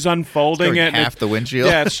map and she's unfolding it. Half the windshield.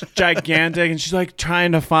 Yeah, it's gigantic, and she's like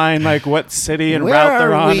trying to find like what city and Where route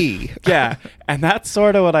they're are on. we? Yeah, and that's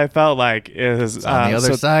sort of what I felt like is It's on the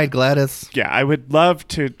other side, Gladys. Yeah, I would love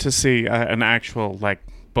to see an actual like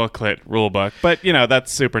booklet rule book, but you know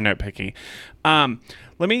that's super nitpicky.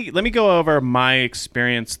 Let me go over my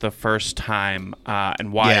experience the first time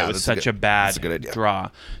and why it was such a bad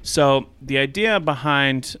draw. So the idea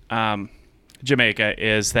behind Jamaica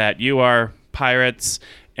is that you are pirates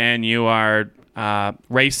and you are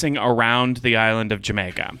racing around the island of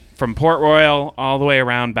Jamaica from Port Royal all the way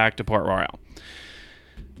around back to Port Royal.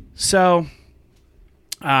 So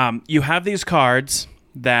you have these cards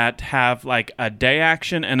that have like a day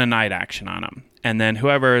action and a night action on them. And then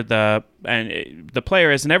whoever the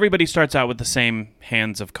player is, and everybody starts out with the same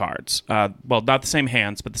hands of cards. Well, not the same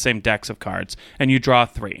hands, but the same decks of cards. And you draw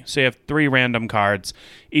 3. So you have 3 random cards.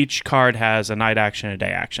 Each card has a night action and a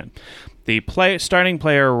day action. The starting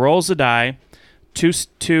player rolls a die, two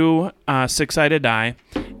 6-sided die,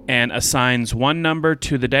 and assigns 1 number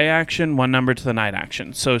to the day action, 1 number to the night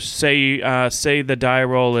action. So say the die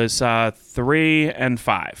roll is 3 and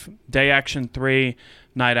 5. Day action 3,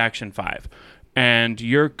 night action 5. And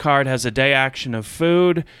your card has a day action of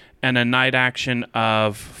food and a night action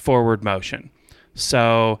of forward motion.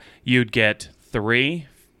 So you'd get 3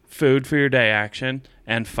 food for your day action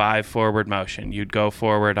and 5 forward motion. You'd go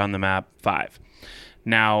forward on the map 5.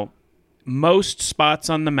 Now, most spots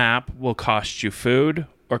on the map will cost you food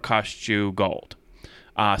or cost you gold.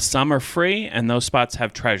 Some are free, and those spots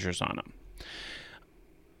have treasures on them.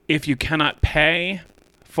 If you cannot pay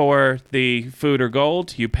for the food or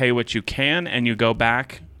gold, you pay what you can and you go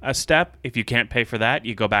back a step. If you can't pay for that,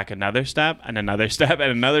 you go back another step and another step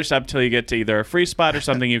and another step till you get to either a free spot or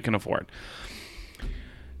something you can afford.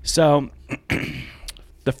 So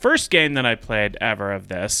the first game that I played ever of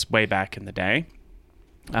this way back in the day,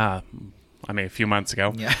 a few months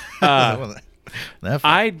ago,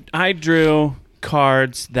 I drew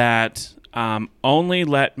cards that only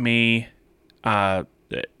let me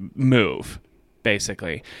move,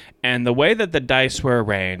 basically. And the way that the dice were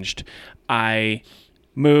arranged, I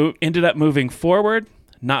ended up moving forward,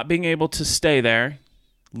 not being able to stay there,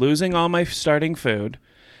 losing all my starting food,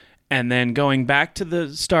 and then going back to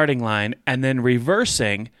the starting line, and then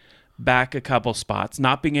reversing back a couple spots,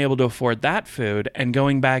 not being able to afford that food, and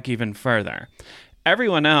going back even further.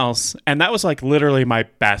 Everyone else, and that was like literally my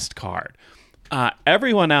best card.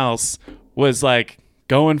 Everyone else was like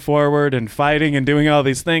going forward and fighting and doing all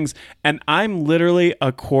these things. And I'm literally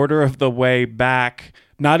a quarter of the way back,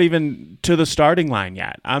 not even to the starting line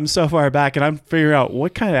yet. I'm so far back and I'm figuring out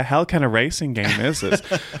what kind of racing game is this?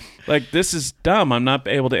 Like, this is dumb. I'm not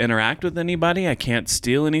able to interact with anybody. I can't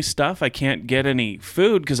steal any stuff. I can't get any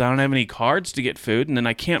food because I don't have any cards to get food. And then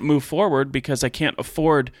I can't move forward because I can't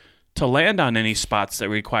afford to land on any spots that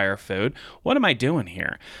require food. What am I doing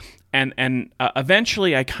here? And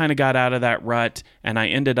eventually I kind of got out of that rut, and I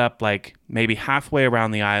ended up like maybe halfway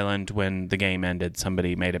around the island when the game ended.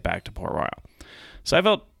 Somebody made it back to Port Royal. So I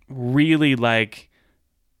felt really like,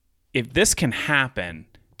 if this can happen,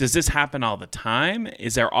 does this happen all the time?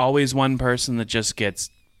 Is there always one person that just gets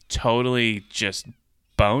totally just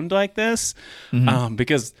boned like this? Mm-hmm.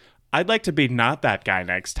 Because I'd like to be not that guy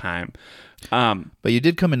next time. But you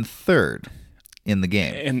did come in third in the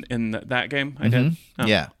game. In that game, I did? Oh,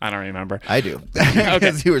 yeah. I don't remember. I do.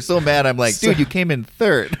 Because you were so mad. I'm like, dude, you came in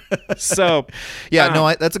third. So,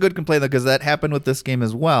 yeah, that's a good complaint, though, because that happened with this game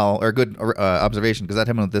as well, or good observation, because that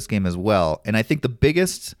happened with this game as well. And I think the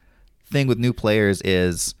biggest thing with new players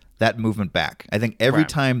is that movement back. I think every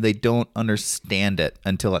time they don't understand it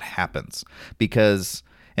until it happens. Because,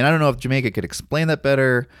 and I don't know if Jamaica could explain that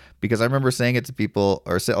better, because I remember saying it to people,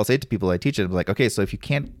 or I'll say it to people I teach it, I'm like, okay, so if you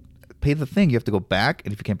can't pay the thing, you have to go back,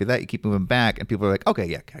 and if you can't pay that, you keep moving back, and people are like, okay,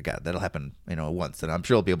 yeah, I got it. That'll happen, once, and I'm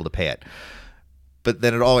sure I'll be able to pay it. But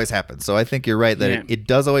then it always happens. So I think you're right that it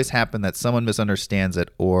does always happen that someone misunderstands it,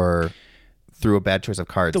 or through a bad choice of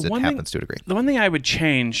cards, it happens to a degree. The one thing I would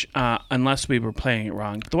change, unless we were playing it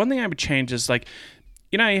wrong, the one thing I would change is, like,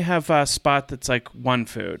 you have a spot that's like 1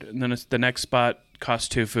 food, and then the next spot costs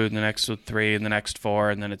 2 food, and the next 3, and the next 4,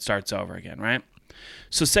 and then it starts over again, right?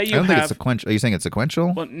 So say you I don't think it's sequential. Are you saying it's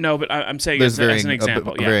sequential? Well, no, but I'm saying as an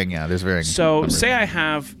example. There's varying. So say I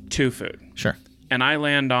have 2 food. Sure. And I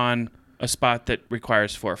land on a spot that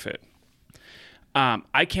requires 4 food.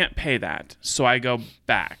 I can't pay that, so I go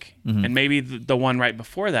back. Mm-hmm. And maybe the one right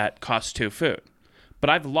before that costs 2 food. but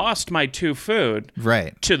I've lost my 2 food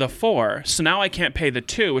to the 4. So now I can't pay the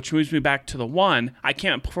 2, which moves me back to the 1. I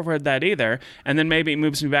can't afford that either. And then maybe it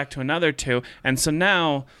moves me back to another 2. And so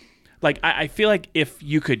now, like, I feel like if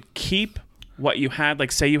you could keep what you had,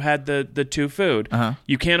 like say you had the 2 food,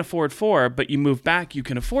 you can't afford 4, but you move back, you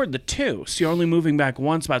can afford the 2. So you're only moving back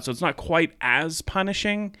 1 spot. So it's not quite as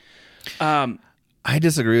punishing. I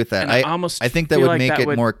disagree with that. I think that would make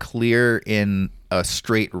it more clear in a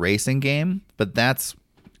straight racing game, but that's,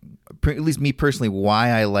 at least me personally, why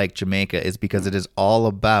I like Jamaica is because it is all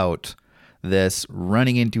about this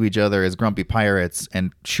running into each other as grumpy pirates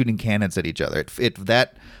and shooting cannons at each other.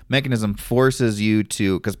 That mechanism forces you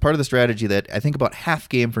to, because part of the strategy that I think about half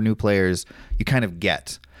game for new players, you kind of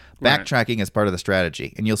get. Backtracking is part of the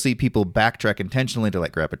strategy, and you'll see people backtrack intentionally to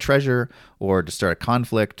like grab a treasure or to start a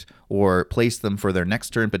conflict or place them for their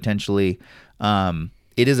next turn potentially.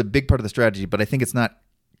 It is a big part of the strategy, but I think it's not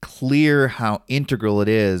clear how integral it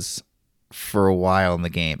is for a while in the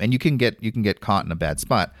game, and you can get caught in a bad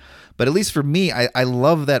spot. But at least for me, I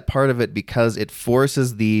love that part of it because it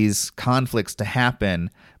forces these conflicts to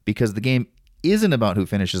happen because the game isn't about who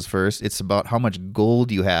finishes first. It's about how much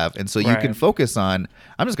gold you have. And so you can focus on,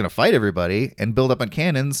 I'm just going to fight everybody and build up on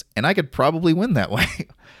cannons, and I could probably win that way.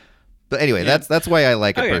 But anyway, that's why I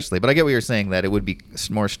like it personally. But I get what you're saying, that it would be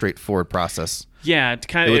a more straightforward process. Yeah, it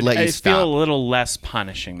feel a little less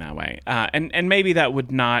punishing that way. And maybe that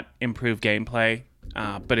would not improve gameplay,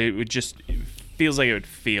 but it would just feels like it would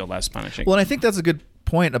feel less punishing. Well, and I think that's a good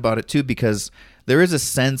point about it too, because there is a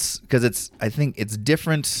sense, because I think it's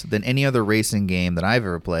different than any other racing game that I've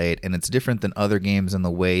ever played, and it's different than other games in the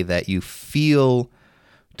way that you feel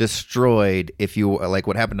destroyed if you, like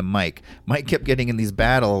what happened to Mike. Mike kept getting in these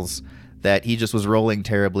battles that he just was rolling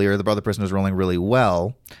terribly, or the other person was rolling really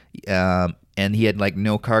well, and he had like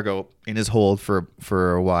no cargo in his hold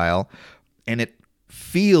for a while, and it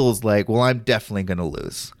feels like, well, I'm definitely going to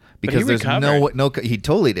lose. Because there's no, he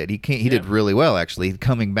totally did. He did really well, actually,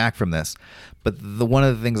 coming back from this. But one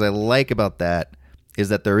of the things I like about that is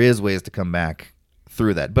that there is ways to come back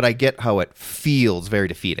through that. But I get how it feels very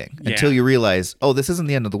defeating until you realize, oh, this isn't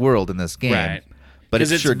the end of the world in this game. Right. But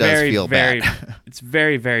it sure does feel bad. It's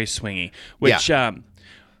very, very swingy, which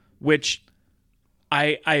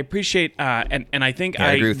I appreciate, and I think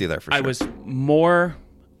I agree with you there for sure. I was more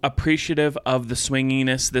appreciative of the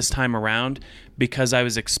swinginess this time around because I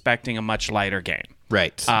was expecting a much lighter game,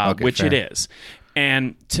 right? Which fair. It is.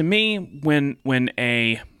 And to me, when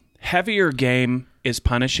a heavier game is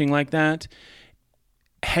punishing like that,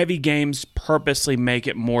 heavy games purposely make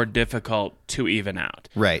it more difficult to even out.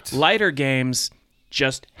 Right. Lighter games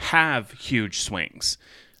just have huge swings.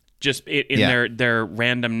 Just in their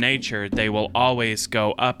random nature, they will always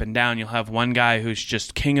go up and down. You'll have one guy who's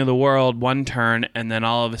just king of the world one turn, and then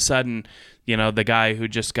all of a sudden, the guy who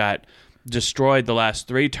just got destroyed the last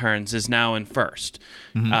 3 turns is now in first,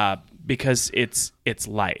 because it's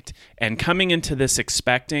light. And coming into this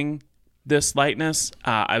expecting this lightness,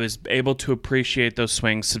 I was able to appreciate those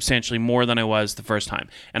swings substantially more than I was the first time.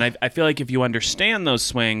 And I feel like if you understand those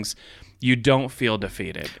swings, you don't feel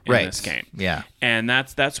defeated in this game. Yeah. And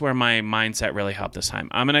that's where my mindset really helped this time.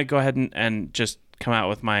 I'm going to go ahead and just come out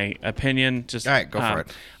with my opinion. All right, go for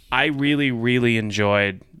it. I really, really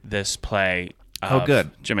enjoyed this play of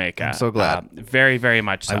good. Jamaica. I'm so glad. Very, very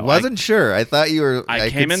much so. I wasn't sure. I thought you were...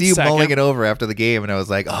 I could see you mulling it over after the game, and I was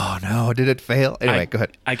like, oh, no, did it fail? Anyway, go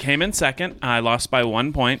ahead. I came in second. I lost by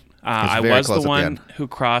 1 point. I was the one who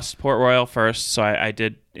crossed Port Royal first, so I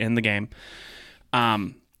did in the game.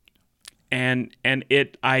 And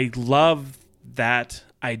I love that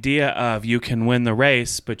idea of you can win the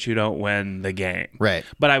race, but you don't win the game. Right.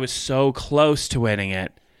 But I was so close to winning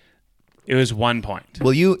it. It was 1 point.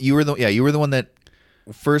 Well, you were the one that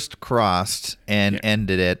first crossed and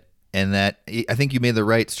ended it, and that I think you made the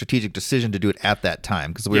right strategic decision to do it at that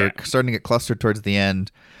time because we were starting to get clustered towards the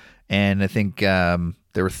end, and I think there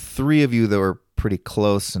were 3 of you that were pretty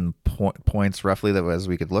close in points roughly that as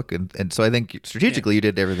we could look, and so I think strategically you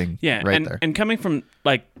did everything right there. And coming from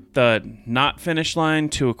like the not finish line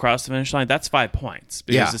to across the finish line, that's 5 points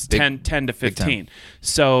because it's 10 to 15.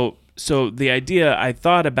 So the idea I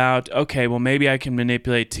thought about, okay, well maybe I can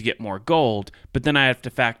manipulate to get more gold, but then I have to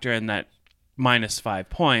factor in that minus 5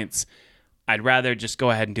 points. I'd rather just go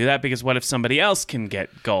ahead and do that because what if somebody else can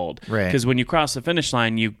get gold? Right. Because when you cross the finish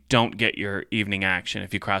line, you don't get your evening action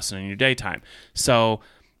if you cross it in your daytime. So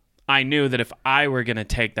I knew that if I were going to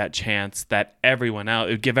take that chance, that it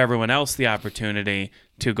would give everyone else the opportunity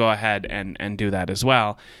to go ahead and do that as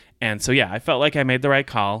well. And so, I felt like I made the right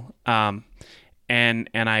call. And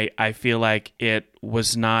I feel like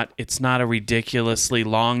it's not a ridiculously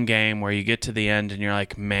long game where you get to the end and you're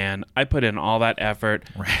like, man, I put in all that effort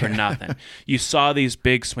for nothing. You saw these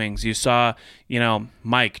big swings. You saw,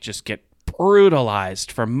 Mike just get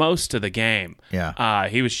brutalized for most of the game. Yeah.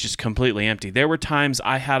 He was just completely empty. There were times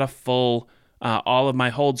I had a full, all of my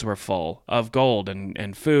holds were full of gold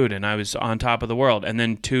and food, and I was on top of the world. And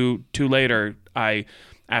then two later,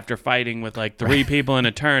 after fighting with like 3 people in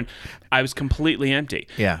a turn, I was completely empty.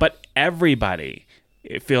 Yeah. But everybody,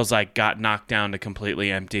 it feels like, got knocked down to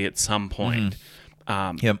completely empty at some point.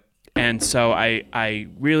 Yep. And so I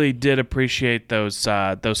really did appreciate those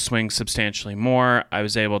swings substantially more. I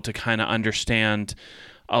was able to kind of understand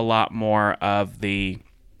a lot more of the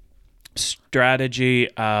strategy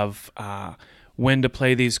of when to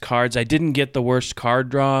play these cards. I didn't get the worst card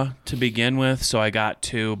draw to begin with, so I got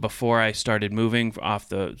to, before I started moving off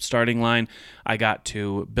the starting line, I got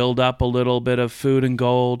to build up a little bit of food and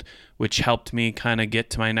gold, which helped me kind of get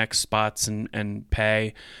to my next spots and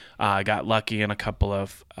pay. I got lucky in a couple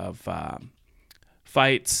of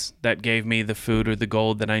fights that gave me the food or the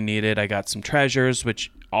gold that I needed. I got some treasures,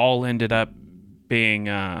 which all ended up being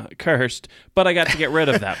cursed, but I got to get rid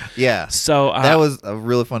of them. Yeah. So that was a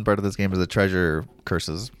really fun part of this game, is the treasure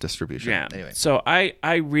curses distribution. Yeah. Anyway. So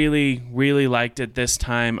I really, really liked it this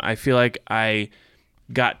time. I feel like I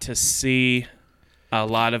got to see a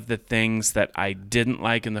lot of the things that I didn't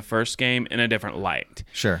like in the first game in a different light.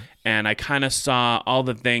 Sure. And I kind of saw all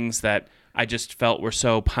the things that I just felt were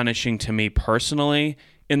so punishing to me personally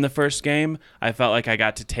in the first game. I felt like I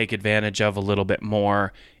got to take advantage of a little bit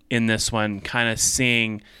more in this one, kind of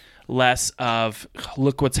seeing less of,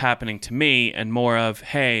 look what's happening to me, and more of,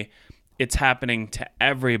 hey, it's happening to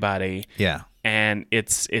everybody. Yeah. And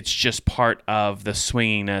it's just part of the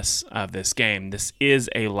swinginess of this game. This is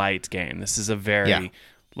a light game. This is a very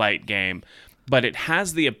light game, but it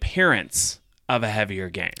has the appearance of a heavier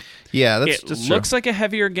game. Yeah, that's it just looks true. like a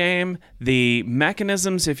heavier game. The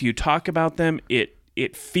mechanisms, if you talk about them, it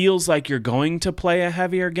feels like you're going to play a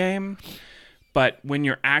heavier game. But when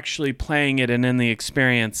you're actually playing it and in the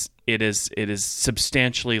experience, it is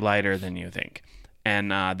substantially lighter than you think. And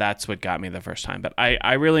that's what got me the first time. But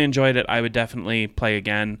I really enjoyed it. I would definitely play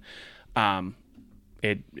again.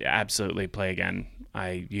 Absolutely play again.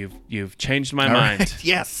 You've changed my mind. Right.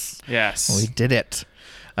 Yes. Yes. We did it.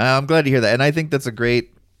 I'm glad to hear that. And I think that's a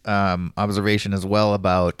great observation as well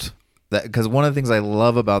about that, because one of the things I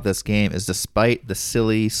love about this game is, despite the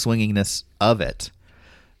silly swinginess of it,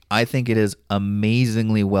 I think it is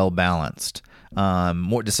amazingly well balanced,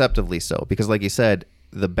 more deceptively so, because like you said,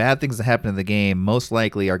 the bad things that happen in the game most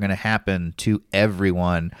likely are going to happen to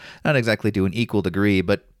everyone, not exactly to an equal degree,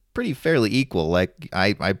 but pretty fairly equal. Like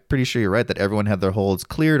I'm pretty sure you're right that everyone had their holds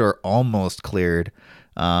cleared or almost cleared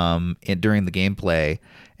during the gameplay.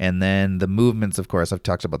 And then the movements, of course, I've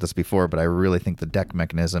talked about this before, but I really think the deck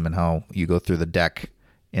mechanism and how you go through the deck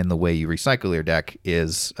and the way you recycle your deck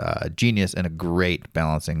is genius and a great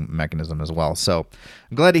balancing mechanism as well. So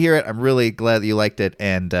I'm glad to hear it. I'm really glad that you liked it.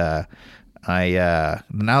 And now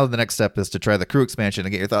the next step is to try the crew expansion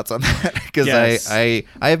and get your thoughts on that. Because Yes. I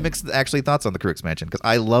have mixed actually thoughts on the crew expansion, because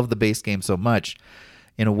I love the base game so much.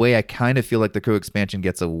 In a way, I kind of feel like the crew expansion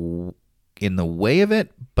gets in the way of it,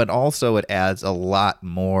 but also it adds a lot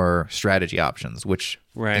more strategy options, which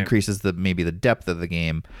increases maybe the depth of the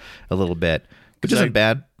game a little bit. Which isn't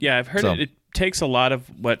bad. Yeah, I've heard it takes a lot of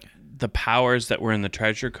what the powers that were in the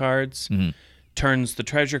treasure cards, turns the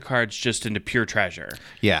treasure cards just into pure treasure.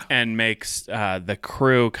 Yeah. And makes the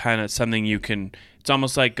crew kind of something you can... It's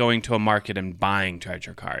almost like going to a market and buying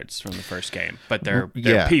treasure cards from the first game. But they're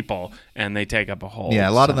people, and they take up a whole... Yeah,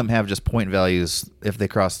 a lot of them have just point values. If they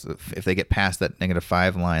get past that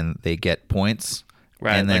 -5 line, they get points.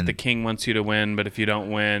 Right, and like then, the king wants you to win, but if you don't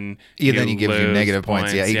win, then he gives you lose negative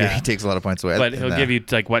points. Yeah, he takes a lot of points away. But he'll give you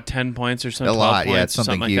 10 points or something. A lot, 12 points, it's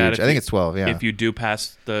something like huge. that. I think it's 12. Yeah, if you do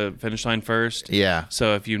pass the finish line first. Yeah.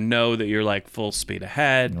 So if you know that you're like full speed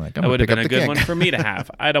ahead, like, that would have been a good one for me to have.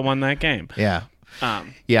 I'd have won that game. Yeah.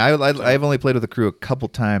 I've only played with the crew a couple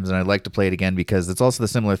times, and I'd like to play it again because it's also the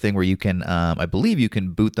similar thing where you can, I believe you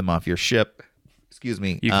can boot them off your ship. Excuse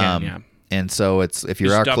me. You can, yeah. And so it's if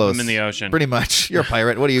you're out dump close, them in the ocean. Pretty much, you're a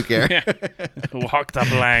pirate. What do you care? Walk the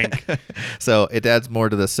plank. So it adds more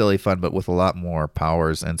to the silly fun, but with a lot more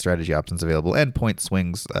powers and strategy options available, and point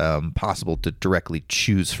swings possible to directly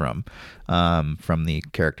choose from the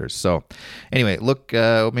characters. So anyway, look,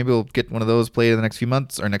 maybe we'll get one of those played in the next few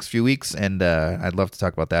months or next few weeks, and I'd love to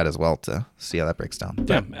talk about that as well to see how that breaks down.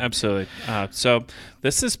 Yeah, absolutely. So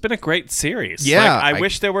this has been a great series. Yeah, I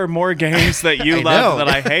wish there were more games that you loved that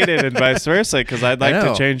I hated, and vice seriously, because I'd like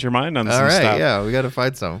to change your mind on some stuff. stuff. Yeah, we got to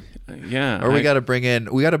find some. Yeah. Or we got to bring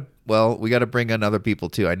in, we got to bring in other people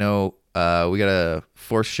too. I know we got to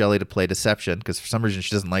force Shelly to play Deception because for some reason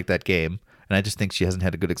she doesn't like that game. And I just think she hasn't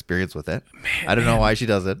had a good experience with it. I don't know why she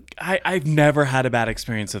does it. I've never had a bad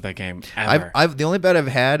experience with that game, ever. The only bad I've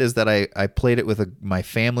had is that I played it with my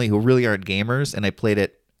family who really aren't gamers, and I played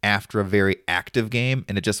it after a very active game,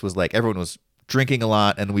 and it just was like everyone was drinking a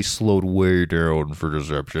lot, and we slowed way down for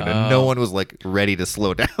Deception, and no one was like ready to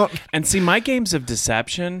slow down. And see, my games of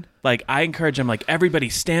Deception, like I encourage them, like everybody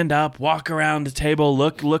stand up, walk around the table,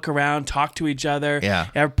 look around, talk to each other,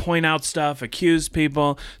 point out stuff, accuse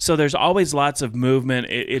people. So there's always lots of movement.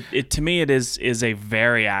 It to me, it is a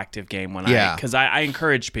very active game because I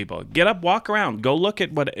encourage people, get up, walk around, go look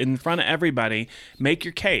at what in front of everybody, make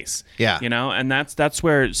your case. Yeah, and that's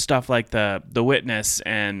where stuff like the witness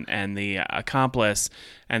and the accomplice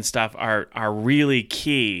and stuff are really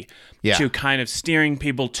key. To kind of steering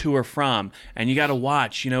people to or from. And you got to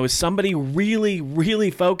watch, is somebody really, really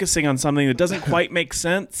focusing on something that doesn't quite make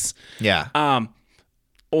sense? Yeah.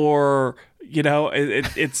 Or,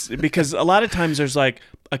 it's because a lot of times there's like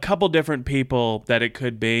a couple different people that it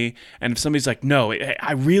could be. And if somebody's like, no,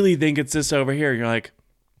 I really think it's this over here, you're like,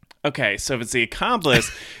 okay, so if it's the accomplice,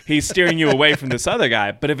 he's steering you away from this other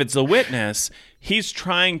guy. But if it's the witness, he's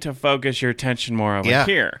trying to focus your attention more over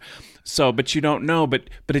here. So, but you don't know, but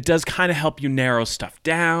it does kind of help you narrow stuff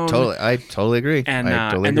down. Totally, I totally agree. And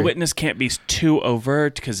the witness can't be too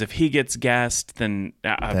overt because if he gets guessed, then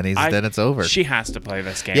it's over. She has to play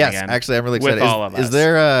this game again. Yes, actually, I'm really excited. With all of us. Is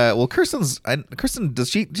there? Kirsten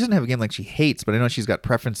she doesn't have a game like she hates, but I know she's got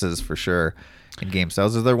preferences for sure in game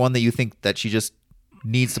styles. Is there one that you think that she just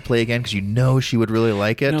needs to play again because she would really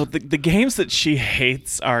like it? No, the games that she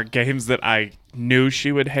hates are games that I knew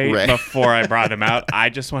she would hate before I brought them out. I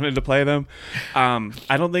just wanted to play them.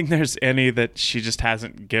 I don't think there's any that she just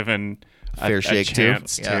hasn't given a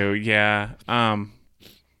chance to. Yeah.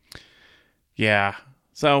 Yeah.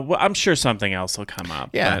 So I'm sure something else will come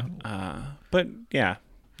up. Yeah. But yeah.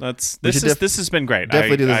 This has been great.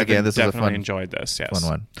 Definitely do this again. This definitely is a fun, enjoyed this. Yes, fun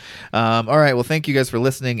one. All right. Well, thank you guys for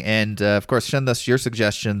listening, and of course, send us your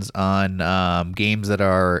suggestions on games that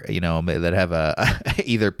are that have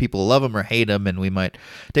either people love them or hate them, and we might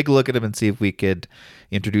take a look at them and see if we could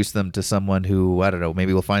introduce them to someone who, I don't know,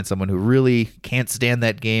 maybe we'll find someone who really can't stand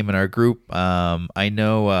that game in our group. I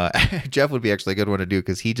know Jeff would be actually a good one to do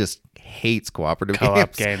because he just hates cooperative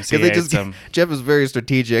co-op games. He hates them. Jeff is very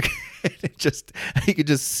strategic. You could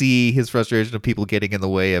just see his frustration of people getting in the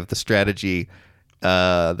way of the strategy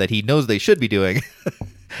that he knows they should be doing.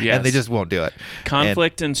 Yes. And they just won't do it.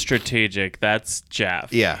 Conflict and strategic, that's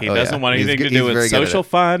Jeff. Yeah. He doesn't want anything to do with social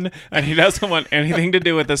fun, and he doesn't want anything to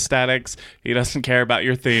do with aesthetics. He doesn't care about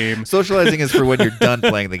your theme. Socializing is for when you're done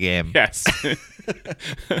playing the game. Yes.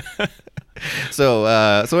 So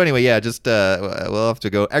anyway, just we'll have to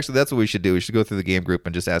go. Actually, that's what we should do. We should go through the game group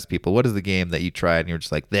and just ask people, what is the game that you tried and you're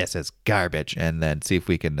just like, this is garbage, and then see if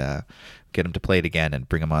we can get them to play it again and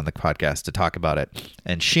bring them on the podcast to talk about it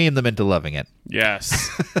and shame them into loving it. Yes,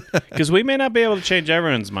 because we may not be able to change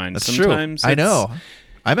everyone's mind. That's Sometimes true. I know.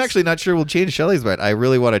 I'm actually not sure we'll change Shelly's mind. I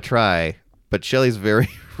really want to try, but Shelly's very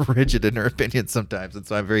rigid in her opinion sometimes, and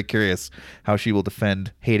so I'm very curious how she will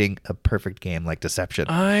defend hating a perfect game like Deception.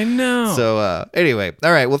 I know. So anyway,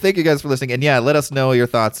 all right. Well, thank you guys for listening, and let us know your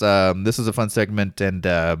thoughts. This is a fun segment, and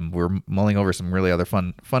we're mulling over some really other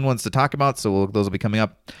fun ones to talk about. So those will be coming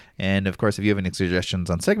up. And of course, if you have any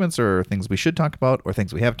suggestions on segments or things we should talk about or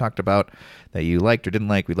things we have talked about that you liked or didn't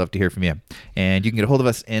like, we'd love to hear from you. And you can get a hold of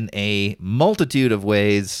us in a multitude of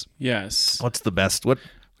ways. Yes. What's the best? What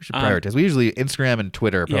we should prioritize? We usually Instagram and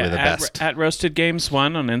Twitter are probably the best. At Roasted Games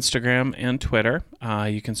 1 on Instagram and Twitter.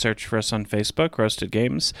 You can search for us on Facebook, Roasted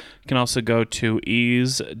Games. You can also go to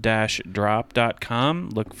ease-drop.com.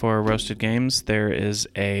 Look for Roasted Games. There is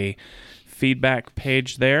a feedback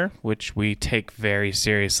page there, which we take very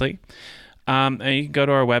seriously. And you can go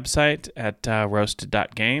to our website at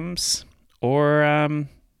roasted.games, or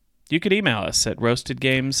you could email us at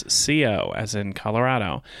roastedgamesco, as in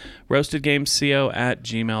Colorado,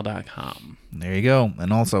 roastedgamesco@gmail.com. There you go.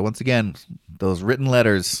 And also, once again, those written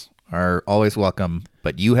letters are always welcome,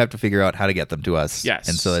 but you have to figure out how to get them to us. Yes.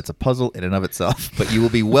 And so it's a puzzle in and of itself, but you will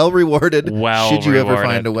be well rewarded should you ever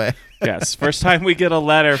find a way. Yes. First time we get a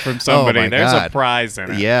letter from somebody, there's a prize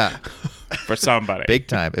in it. Yeah. For somebody. Big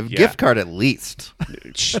time. A gift card at least.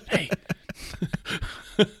 Hey.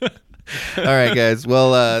 All right, guys.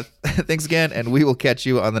 Well, thanks again, and we will catch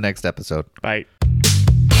you on the next episode. Bye.